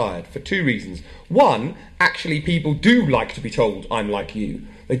very tired for two reasons. One, actually, people do like to be told, I'm like you.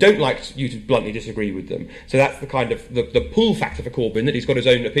 They don't like you to bluntly disagree with them. So that's the kind of the pull factor for Corbyn, that he's got his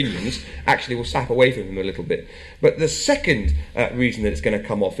own opinions, actually will sap away from him a little bit. But the second reason that it's going to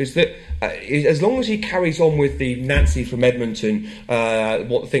come off is that as long as he carries on with the Nancy from Edmonton,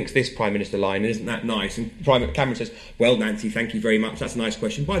 what thinks this Prime Minister line, isn't that nice? And Cameron says, well, Nancy, thank you very much, that's a nice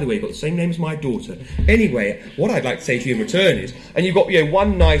question. By the way, you've got the same name as my daughter. Anyway, what I'd like to say to you in return is, and you've got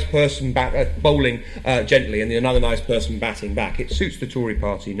one nice person bowling gently and another nice person batting back, it suits the Tory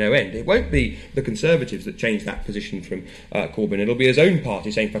party no end. It won't be the Conservatives that change that position from Corbyn. It'll be his own party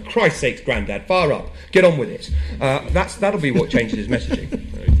saying, for Christ's sakes, Grandad, far up, get on with it. That'll be what changes his messaging.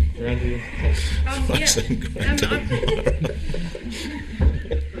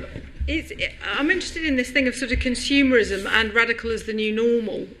 I'm interested in this thing of sort of consumerism and radical as the new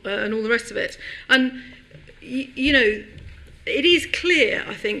normal and all the rest of it. And, you know, it is clear,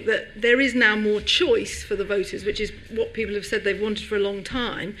 I think, that there is now more choice for the voters, which is what people have said they've wanted for a long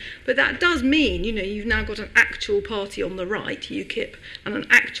time. But that does mean, you know, you've now got an actual party on the right, UKIP, and an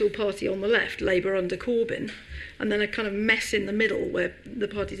actual party on the left, Labour under Corbyn, and then a kind of mess in the middle where the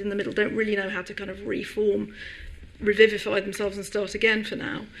parties in the middle don't really know how to kind of revivify themselves and start again for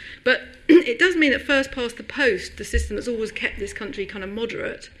now. But it does mean that first past the post, the system that's always kept this country kind of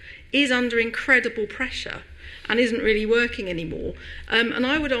moderate, is under incredible pressure and isn't really working anymore. And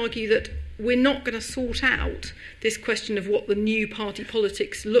I would argue that we're not going to sort out this question of what the new party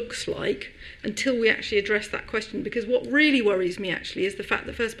politics looks like until we actually address that question, because what really worries me actually is the fact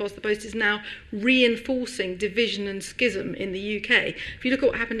that first past the post is now reinforcing division and schism in the UK. If you look at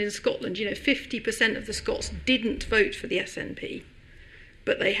what happened in Scotland, you know, 50% of the Scots didn't vote for the SNP,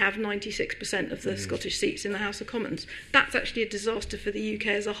 but they have 96% of the Scottish seats in the House of Commons. That's actually a disaster for the UK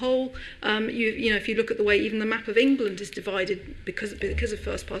as a whole. You know, if you look at the way even the map of England is divided because of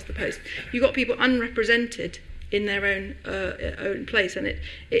first past the post, you've got people unrepresented in their own place, and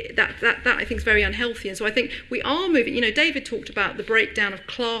that I think is very unhealthy. And so I think we are moving. You know, David talked about the breakdown of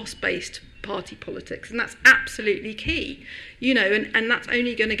class-based party politics, and that's absolutely key. You know, and that's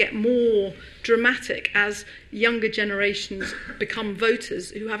only going to get more dramatic as younger generations become voters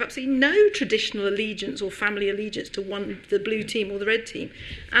who have absolutely no traditional allegiance or family allegiance to the blue team or the red team,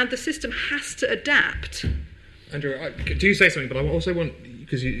 and the system has to adapt. Andrew, do say something, but I also want,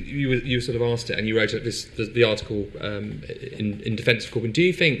 because you sort of asked it and you wrote the article in defence of Corbyn. Do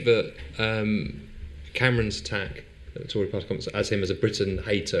you think that Cameron's attack at the Tory Party conference as him as a Britain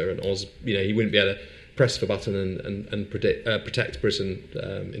hater and he wouldn't be able to press the button and protect Britain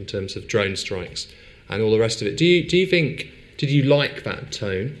in terms of drone strikes and all the rest of it? Do you think? Did you like that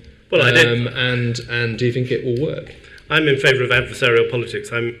tone? Well, I did. And do you think it will work? I'm in favour of adversarial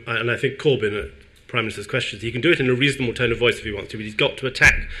politics, and I think Corbyn, Prime Minister's questions, he can do it in a reasonable tone of voice if he wants to, but he's got to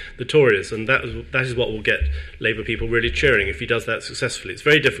attack the Tories, and that is what will get Labour people really cheering if he does that successfully. It's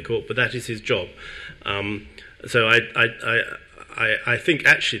very difficult, but that is his job. So I think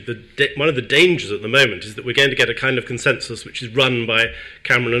actually one of the dangers at the moment is that we're going to get a kind of consensus which is run by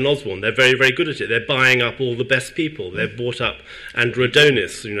Cameron and Osborne. They're very, very good at it. They're buying up all the best people. They've bought up Andrew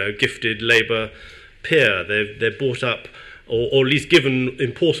Adonis, gifted Labour peer. They've bought up or at least given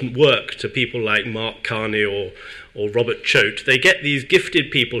important work to people like Mark Carney or Robert Choate. They get these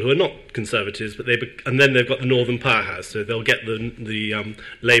gifted people who are not Conservatives, and then they've got the Northern Powerhouse, so they'll get the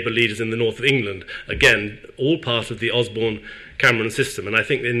Labour leaders in the north of England. Again, all part of the Osborne-Cameron system, and I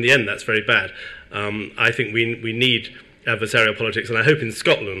think in the end that's very bad. I think we need adversarial politics, and I hope in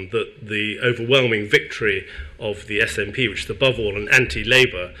Scotland that the overwhelming victory of the SNP, which is above all an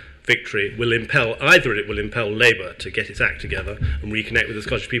anti-Labour victory, will impel Labour to get its act together and reconnect with the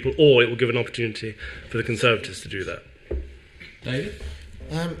Scottish people, or it will give an opportunity for the Conservatives to do that. David?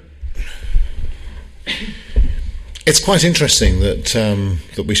 It's quite interesting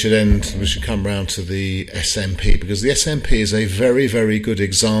that we should come round to the SNP, because the SNP is a very, very good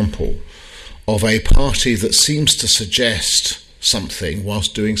example of a party that seems to suggest something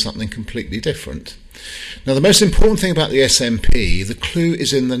whilst doing something completely different. Now, the most important thing about the SNP, the clue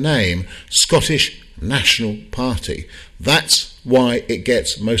is in the name, Scottish National Party. That's why it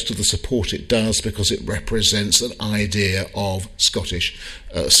gets most of the support it does, because it represents an idea of Scottish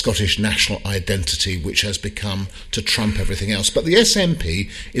national identity, which has become to trump everything else. But the SNP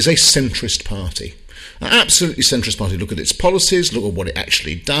is a centrist party. An absolutely centrist party. Look at its policies, look at what it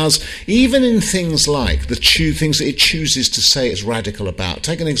actually does, even in things like the things that it chooses to say it's radical about.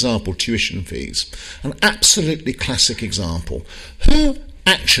 Take an example, tuition fees. An absolutely classic example. Who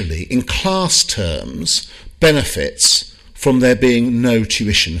actually, in class terms, benefits from there being no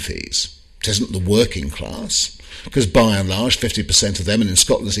tuition fees? It isn't the working class, because by and large 50% of them, and in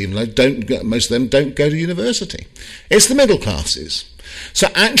Scotland even most of them don't go to university. It's the middle classes. So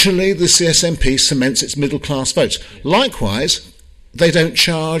actually the SNP cements its middle class votes. Likewise, they don't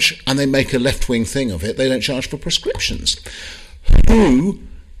charge, and they make a left-wing thing of it, they don't charge for prescriptions. Who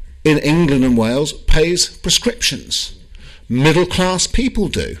in England and Wales pays prescriptions? Middle class people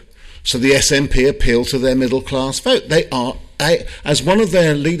do. So the SNP appeal to their middle class vote. They are, as one of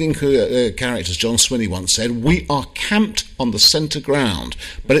their leading characters, John Swinney, once said, we are camped on the centre ground.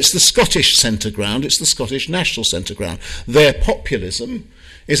 But it's the Scottish centre ground, it's the Scottish national centre ground. Their populism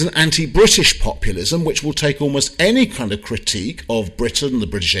is an anti-British populism which will take almost any kind of critique of Britain, the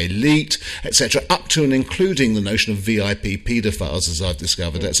British elite, etc., up to and including the notion of VIP paedophiles, as I've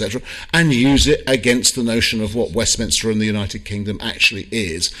discovered, etc., and use it against the notion of what Westminster and the United Kingdom actually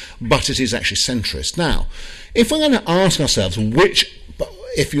is, but it is actually centrist. Now, if we're going to ask ourselves which,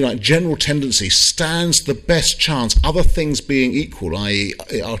 if you like, general tendency stands the best chance, other things being equal, i.e.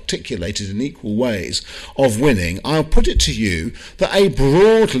 articulated in equal ways, of winning, I'll put it to you that a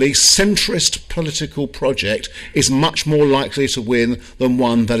broadly centrist political project is much more likely to win than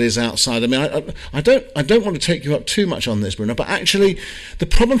one that is outside. I mean, I don't want to take you up too much on this, Bruno, but actually the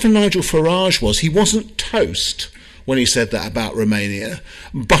problem for Nigel Farage was he wasn't toast when he said that about Romania,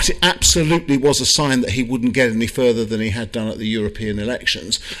 but it absolutely was a sign that he wouldn't get any further than he had done at the European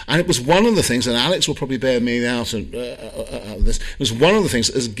elections. And it was one of the things, and Alex will probably bear me out on this, it was one of the things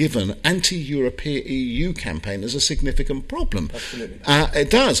that has given anti-European EU campaigners a significant problem. Absolutely. It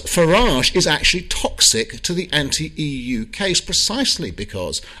does. Farage is actually toxic to the anti-EU case precisely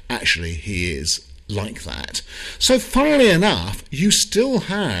because actually he is like that. So funnily enough, you still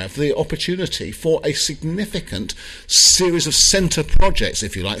have the opportunity for a significant series of centre projects,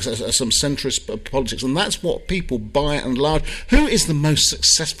 if you like, some centrist politics, and that's what people, by and large... Who is the most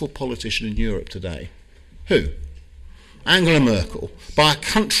successful politician in Europe today? Who? Angela Merkel, by a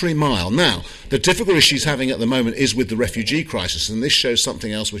country mile. Now, the difficulty she's having at the moment is with the refugee crisis, and this shows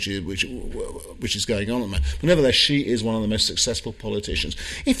something else which is going on at the moment. But nevertheless, she is one of the most successful politicians.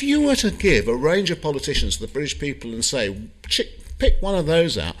 If you were to give a range of politicians to the British people and say, pick one of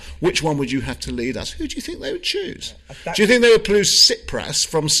those out, which one would you have to lead us? Who do you think they would choose? Do you think they would choose Tsipras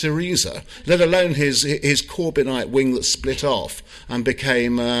from Syriza, let alone his Corbynite wing that split off and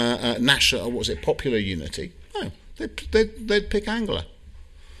became Popular Unity? No. They'd pick Angela.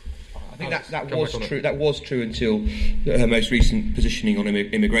 I think that was true. That was true until her most recent positioning on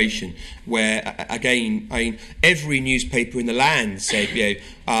immigration, where again, I mean, every newspaper in the land said,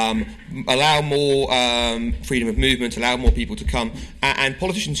 allow more freedom of movement, allow more people to come, and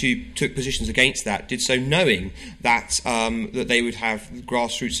politicians who took positions against that did so knowing that that they would have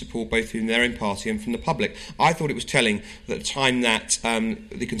grassroots support both in their own party and from the public. I thought it was telling that at the time that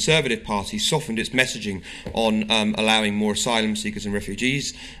the Conservative Party softened its messaging on allowing more asylum seekers and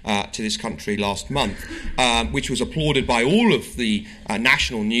refugees to this country last month, which was applauded by all of the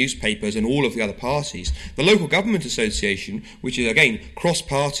national newspapers and all of the other parties. The Local Government Association, which is again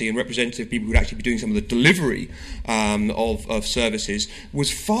cross-party and representative people who would actually be doing some of the delivery of services,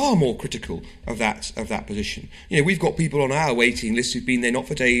 was far more critical of that position. You know, we've got people on our waiting list who've been there not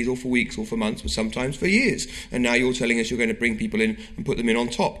for days or for weeks or for months, but sometimes for years. And now you're telling us you're going to bring people in and put them in on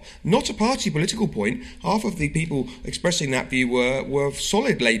top. Not a party political point. Half of the people expressing that view were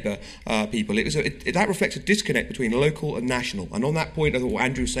solid Labour people. That reflects a disconnect between local and national. And on that point, I thought what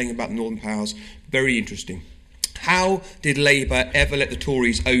Andrew was saying about the Northern Powers, very interesting. How did Labour ever let the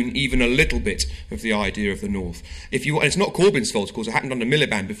Tories own even a little bit of the idea of the North? And it's not Corbyn's fault, of course. It happened under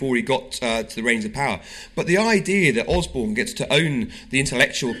Miliband before he got to the reins of power. But the idea that Osborne gets to own the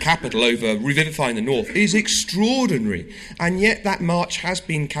intellectual capital over revivifying the North is extraordinary. And yet that march has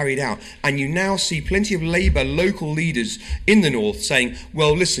been carried out. And you now see plenty of Labour local leaders in the North saying,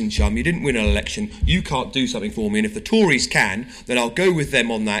 well, listen, chum, you didn't win an election. You can't do something for me. And if the Tories can, then I'll go with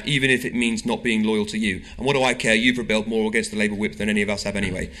them on that, even if it means not being loyal to you. And what do I care? You've rebelled more against the Labour whip than any of us have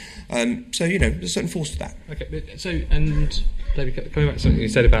anyway. So, there's a certain force to that. Okay, so, and maybe coming back to something you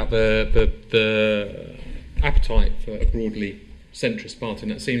said about the appetite for a broadly centrist party,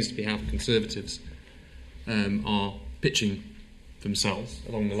 and that seems to be how the Conservatives are pitching themselves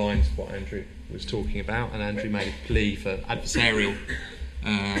along the lines of what Andrew was talking about, and Andrew made a plea for adversarial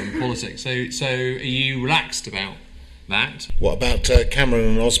politics. So are you relaxed about that? What about Cameron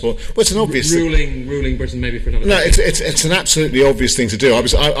and Osborne? Well, it's an obvious ruling Britain maybe for another. No, it's an absolutely obvious thing to do. I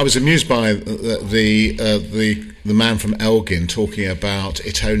was amused by the man from Elgin talking about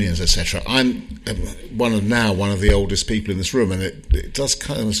Etonians, etc. I'm one of the oldest people in this room, and it does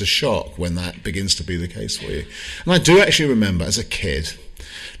come as a shock when that begins to be the case for you. And I do actually remember as a kid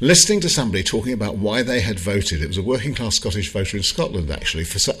listening to somebody talking about why they had voted. It was a working class Scottish voter in Scotland, actually,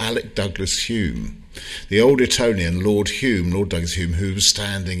 for Sir Alec Douglas Hume, the old Etonian Lord Douglas Hume, who was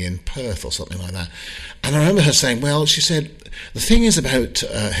standing in Perth or something like that. And I remember her saying, well, she said, the thing is about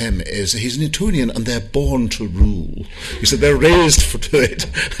him is he's an Etonian and they're born to rule. He said they're raised to it.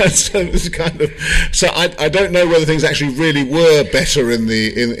 And so it was so I don't know whether things actually really were better in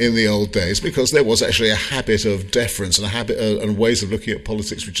the old days, because there was actually a habit of deference and a habit and ways of looking at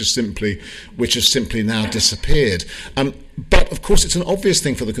politics which have simply now disappeared. But of course, it's an obvious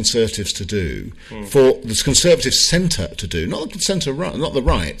thing for the Conservatives to do, for the Conservative centre to do, not the centre right, not the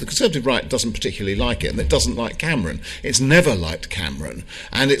right. The Conservative right doesn't particularly like it, and it doesn't like Cameron. It's never liked Cameron,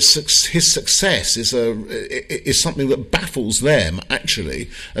 and his success is something that baffles them actually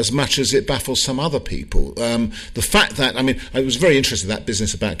as much as it baffles some other people. The fact that I was very interested in that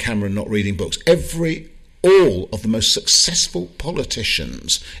business about Cameron not reading books. All of the most successful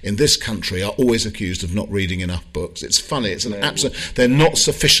politicians in this country are always accused of not reading enough books. It's funny. It's an absolute. They're not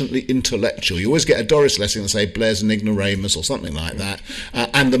sufficiently intellectual. You always get a Doris Lessing and say Blair's an ignoramus or something like that.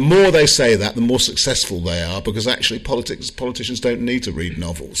 And the more they say that, the more successful they are, because actually politicians don't need to read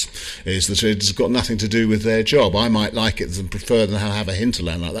novels. It's got nothing to do with their job. I might like it and prefer than have a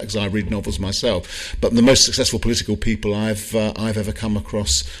hinterland like that, because I read novels myself. But the most successful political people I've ever come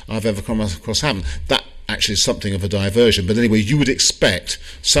across haven't. That actually is something of a diversion. But anyway, you would expect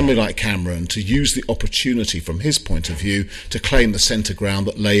somebody like Cameron to use the opportunity from his point of view to claim the centre ground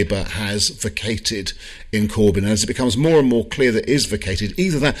that Labour has vacated in Corbyn. And as it becomes more and more clear that it is vacated,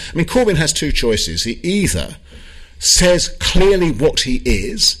 Corbyn has two choices. He either says clearly what he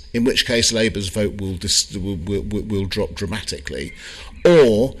is, in which case Labour's vote will drop dramatically,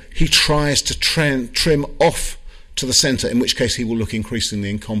 or he tries to trim off to the centre, in which case he will look increasingly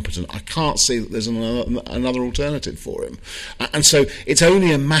incompetent. I can't see that there's another alternative for him. And so it's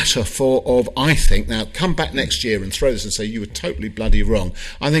only a matter I think, now come back next year and throw this and say you were totally bloody wrong.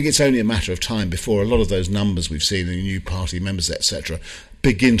 I think it's only a matter of time before a lot of those numbers we've seen in new party members, etc.,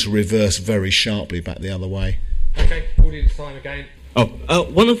 begin to reverse very sharply back the other way. Okay, audience time again.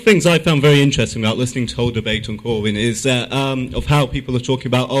 One of the things I found very interesting about listening to the whole debate on Corbyn is that of how people are talking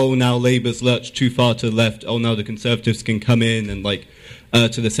about, now Labour's lurched too far to the left, now the Conservatives can come in and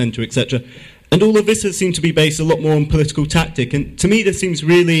to the centre, etc. And all of this has seemed to be based a lot more on political tactic. And to me, this seems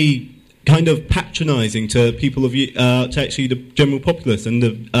really kind of patronising to people to actually the general populace and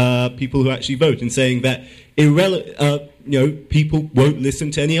the people who actually vote, and saying that people won't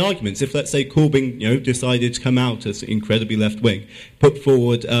listen to any arguments. If, let's say, Corbyn, decided to come out as incredibly left-wing, put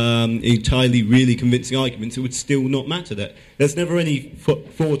forward entirely really convincing arguments, it would still not matter. That there's never any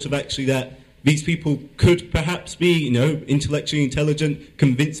thought of actually that these people could perhaps be, intellectually intelligent,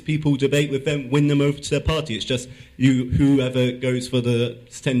 convince people, debate with them, win them over to their party. It's just whoever goes for the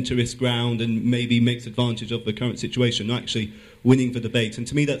centrist ground and maybe makes advantage of the current situation, not actually winning the debate. And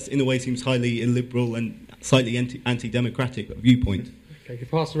to me, that's in a way seems highly illiberal and slightly anti-democratic viewpoint. Okay, you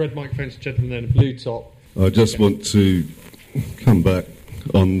pass the red microphone to the gentleman there in a blue top. I just want to come back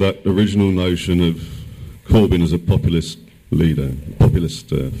on that original notion of Corbyn as a populist leader, populist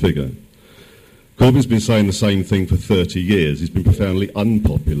figure. Corbyn's been saying the same thing for 30 years. He's been profoundly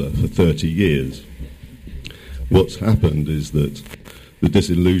unpopular for 30 years. What's happened is that the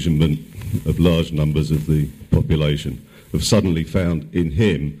disillusionment of large numbers of the population have suddenly found in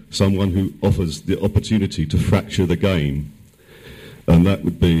him someone who offers the opportunity to fracture the game. And that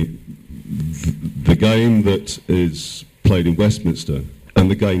would be the game that is played in Westminster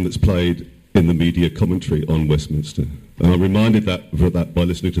and the game that's played in the media commentary on Westminster. And I'm reminded of that by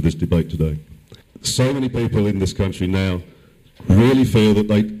listening to this debate today. So many people in this country now really feel that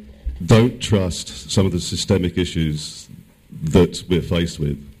they don't trust some of the systemic issues that we're faced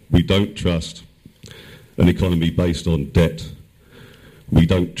with. We don't trust an economy based on debt. We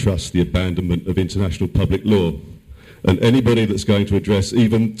don't trust the abandonment of international public law. And anybody that's going to address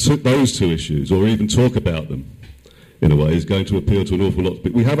even those two issues, or even talk about them, in a way, is going to appeal to an awful lot of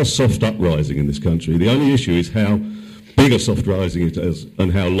people. We have a soft uprising in this country. The only issue is how big a soft rising it is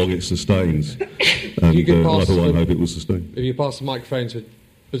and how long it sustains. And I hope it will sustain. If you pass the microphone to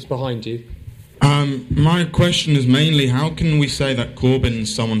who's behind you. My question is mainly, how can we say that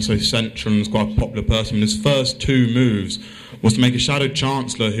Corbyn's someone so central and is quite a popular person when his first two moves was to make a shadow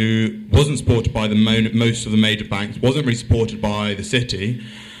chancellor who wasn't supported by most of the major banks, wasn't really supported by the city,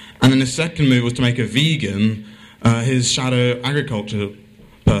 and then his second move was to make a vegan his shadow agriculture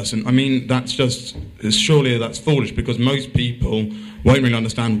person? I mean, surely that's foolish, because most people won't really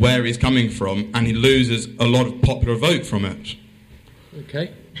understand where he's coming from, and he loses a lot of popular vote from it.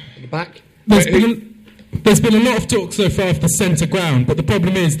 Okay, at the back. There's been a lot of talk so far of the centre ground, but the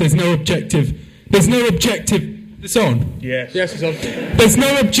problem is there's no objective. It's on? Yes. Yes, it's on. There's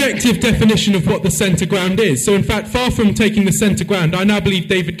no objective definition of what the centre ground is. So in fact, far from taking the centre ground, I now believe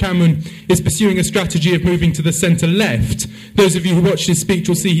David Cameron is pursuing a strategy of moving to the centre left. Those of you who watched his speech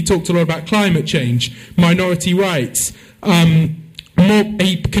will see he talked a lot about climate change, minority rights.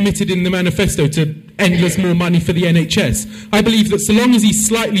 He committed in the manifesto to endless more money for the NHS. I believe that so long as he's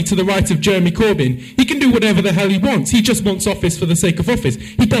slightly to the right of Jeremy Corbyn, he can do whatever the hell he wants. He just wants office for the sake of office.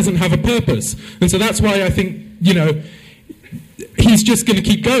 He doesn't have a purpose. And so that's why I think, he's just going to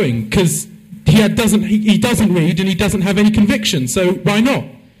keep going, because he doesn't read and he doesn't have any conviction. So why not?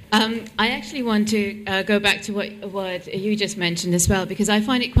 I actually want to go back to what you just mentioned as well, because I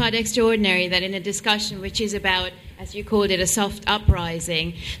find it quite extraordinary that in a discussion which is about, as you called it, a soft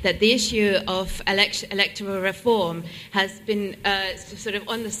uprising, that the issue of electoral reform has been sort of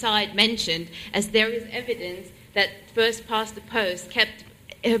on the side mentioned, as there is evidence that first past the post kept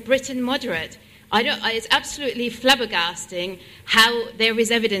Britain moderate. It's absolutely flabbergasting how there is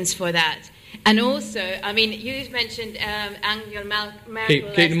evidence for that. And also, I mean, you mentioned Angela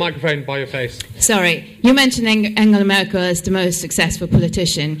Merkel. Keep the microphone by your face. Sorry. You mentioned Angela Merkel as the most successful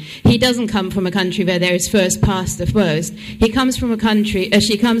politician. He doesn't come from a country where there is first past the post. She comes from a country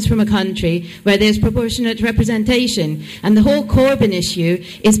where there's proportionate representation. And the whole Corbyn issue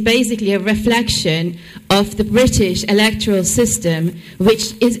is basically a reflection of the British electoral system,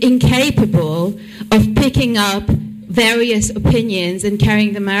 which is incapable of picking up various opinions and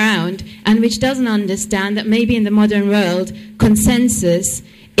carrying them around, and which doesn't understand that maybe in the modern world consensus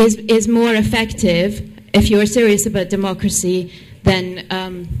is more effective if you're serious about democracy than,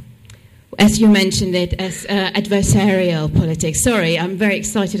 as you mentioned it, as adversarial politics. Sorry, I'm very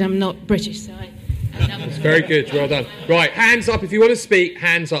excited. I'm not British, so That's very good. Well done. Right, hands up if you want to speak.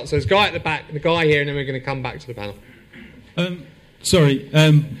 Hands up. So there's a guy at the back, the guy here, and then we're going to come back to the panel.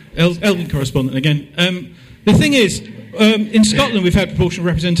 Elgin correspondent again. The thing is, in Scotland we've had proportional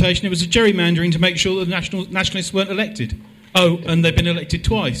representation. It was a gerrymandering to make sure that the nationalists weren't elected. Oh, and they've been elected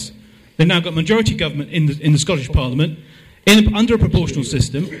twice. They've now got majority government in the Scottish Parliament under a proportional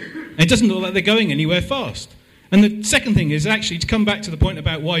system, and it doesn't look like they're going anywhere fast. And the second thing is actually to come back to the point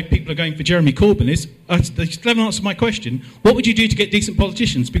about why people are going for Jeremy Corbyn is, they still haven't answered my question, what would you do to get decent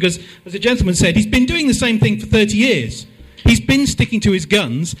politicians? Because, as the gentleman said, he's been doing the same thing for 30 years. He's been sticking to his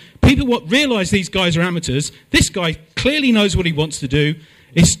guns. People realise these guys are amateurs. This guy clearly knows what he wants to do,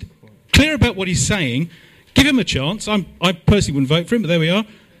 is clear about what he's saying. Give him a chance. I personally wouldn't vote for him, but there we are.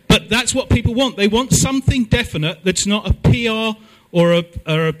 But that's what people want. They want something definite that's not a PR or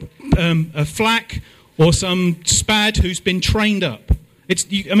a flack or some spad who's been trained up.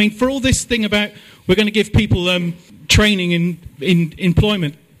 For all this thing about we're going to give people training in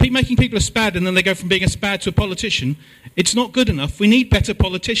employment, making people a spad and then they go from being a spad to a politician, it's not good enough. We need better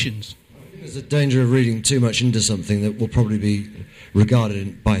politicians. There's a danger of reading too much into something that will probably be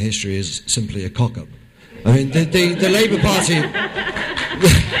regarded by history as simply a cock-up. I mean, the Labour Party...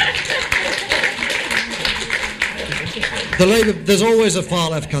 there's always a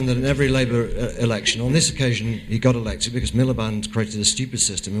far-left candidate in every Labour election. On this occasion, he got elected because Miliband created a stupid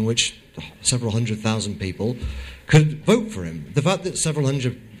system in which several 100,000 people could vote for him. The fact that several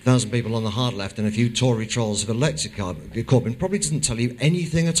 100,000 people on the hard left and a few Tory trolls have elected Corbyn probably doesn't tell you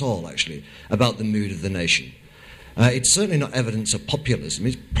anything at all, actually, about the mood of the nation. It's certainly not evidence of populism.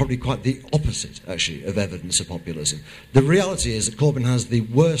 It's probably quite the opposite, actually, of evidence of populism. The reality is that Corbyn has the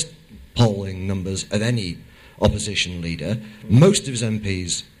worst polling numbers of any opposition leader. Most of his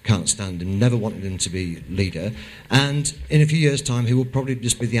MPs can't stand him, never wanted him to be leader, and in a few years' time he will probably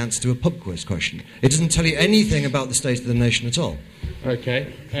just be the answer to a pub quiz question. It doesn't tell you anything about the state of the nation at all.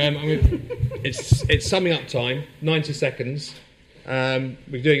 Okay, it's summing up time, 90 seconds. We're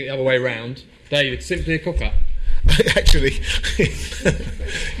doing it the other way round. David, simply a cook-up. Actually,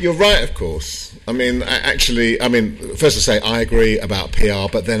 you're right, of course. First to say, I agree about PR,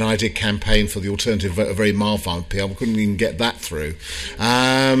 but then I did campaign for the alternative, a very mild-form PR. We couldn't even get that through.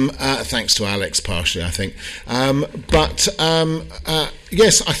 Thanks to Alex, partially, I think.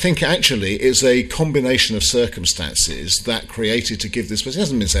 Yes, I think actually it's a combination of circumstances that created to give this. But he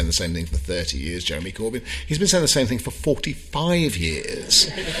hasn't been saying the same thing for 30 years, Jeremy Corbyn. He's been saying the same thing for 45 years.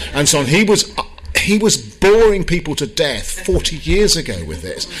 And so on. He was boring people to death 40 years ago with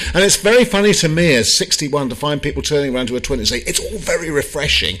this. And it's very funny to me as 61 to find people turning around to a 20 and say, it's all very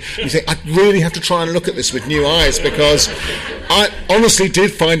refreshing. You think, I really have to try and look at this with new eyes, because I honestly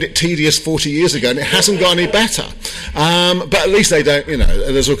did find it tedious 40 years ago and it hasn't got any better. But at least they don't,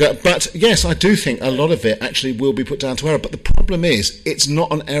 there's all good. But yes, I do think a lot of it actually will be put down to error. But the problem is, it's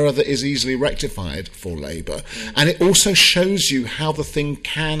not an error that is easily rectified for Labour. And it also shows you how the thing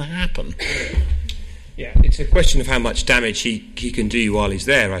can happen. Yeah, it's a question of how much damage he can do while he's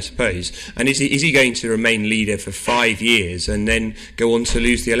there, I suppose. And is he going to remain leader for 5 years and then go on to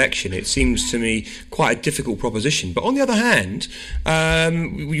lose the election? It seems to me quite a difficult proposition. But on the other hand,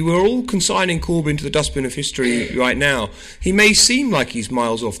 we were all consigning Corbyn to the dustbin of history right now. He may seem like he's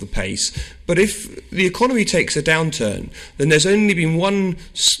miles off the pace, but if the economy takes a downturn, then there's only been one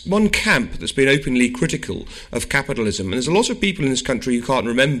camp that's been openly critical of capitalism. And there's a lot of people in this country who can't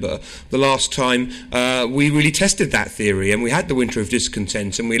remember the last time we really tested that theory, and we had the winter of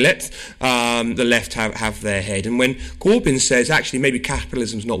discontent, and we let the left have their head. And when Corbyn says, actually, maybe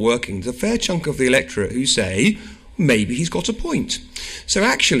capitalism's not working, there's a fair chunk of the electorate who say, maybe he's got a point. So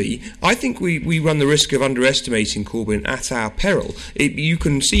actually, I think we run the risk of underestimating Corbyn at our peril. You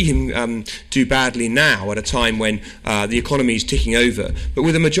can see him do badly now at a time when the economy is ticking over, but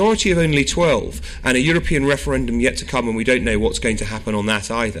with a majority of only 12 and a European referendum yet to come, and we don't know what's going to happen on that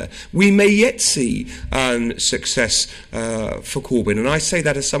either, we may yet see success for Corbyn. And I say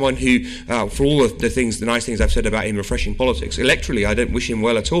that as someone who, for all of the nice things I've said about him refreshing politics, electorally I don't wish him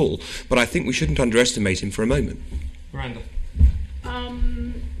well at all, but I think we shouldn't underestimate him for a moment. Miranda.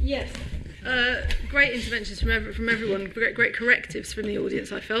 Yes. Great interventions from everyone, great correctives from the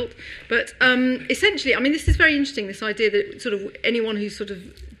audience, I felt. But essentially, this is very interesting, this idea that sort of anyone who's sort of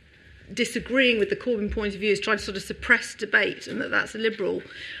disagreeing with the Corbyn point of view is trying to sort of suppress debate, and that's a liberal.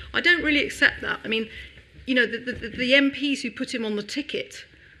 I don't really accept that. The MPs who put him on the ticket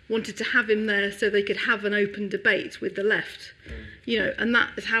wanted to have him there so they could have an open debate with the left, and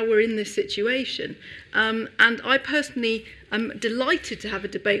that is how we're in this situation. And I personally am delighted to have a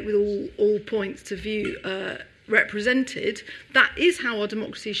debate with all points of view represented. That is how our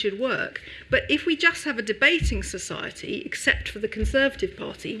democracy should work. But if we just have a debating society, except for the Conservative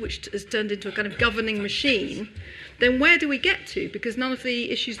Party, which has turned into a kind of governing machine, then where do we get to? Because none of the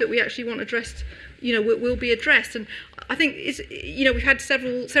issues that we actually want addressed will be addressed. And I think we've had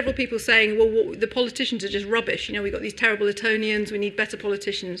several people saying, well, the politicians are just rubbish. We've got these terrible Etonians, we need better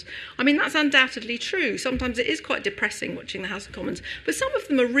politicians. That's undoubtedly true. Sometimes it is quite depressing watching the House of Commons, but some of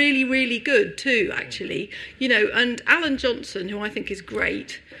them are really, really good too, actually. And Alan Johnson, who I think is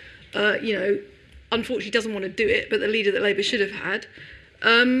great, unfortunately doesn't want to do it, but the leader that Labour should have had,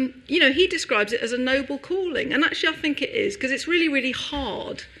 he describes it as a noble calling. And actually I think it is, because it's really, really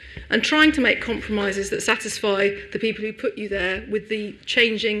hard. And trying to make compromises that satisfy the people who put you there with the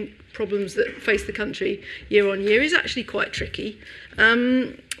changing problems that face the country year on year is actually quite tricky.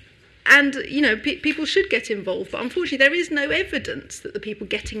 People should get involved, but unfortunately there is no evidence that the people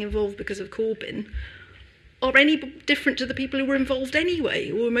getting involved because of Corbyn are any different to the people who were involved anyway,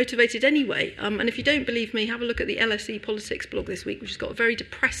 who were motivated anyway. And if you don't believe me, have a look at the LSE Politics blog this week, which has got a very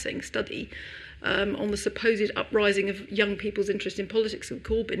depressing study on the supposed uprising of young people's interest in politics with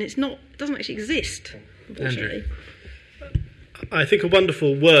Corbyn. It doesn't actually exist, unfortunately. Andrew. I think a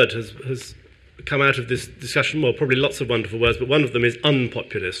wonderful word has come out of this discussion. Well, probably lots of wonderful words, but one of them is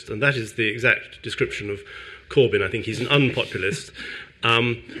unpopulist, and that is the exact description of Corbyn. I think he's an unpopulist.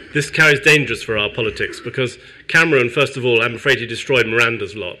 This carries dangers for our politics, because Cameron, first of all, I'm afraid he destroyed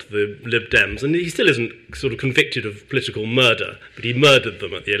Miranda's lot, the Lib Dems, and he still isn't sort of convicted of political murder, but he murdered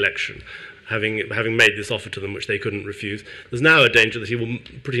them at the election, having made this offer to them which they couldn't refuse. There's now a danger that he will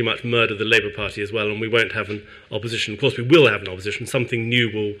pretty much murder the Labour Party as well, and we won't have an opposition. Of course, we will have an opposition. Something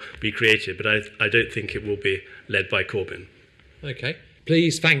new will be created, but I don't think it will be led by Corbyn. Okay.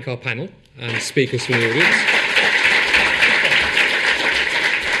 Please thank our panel and speakers from the audience.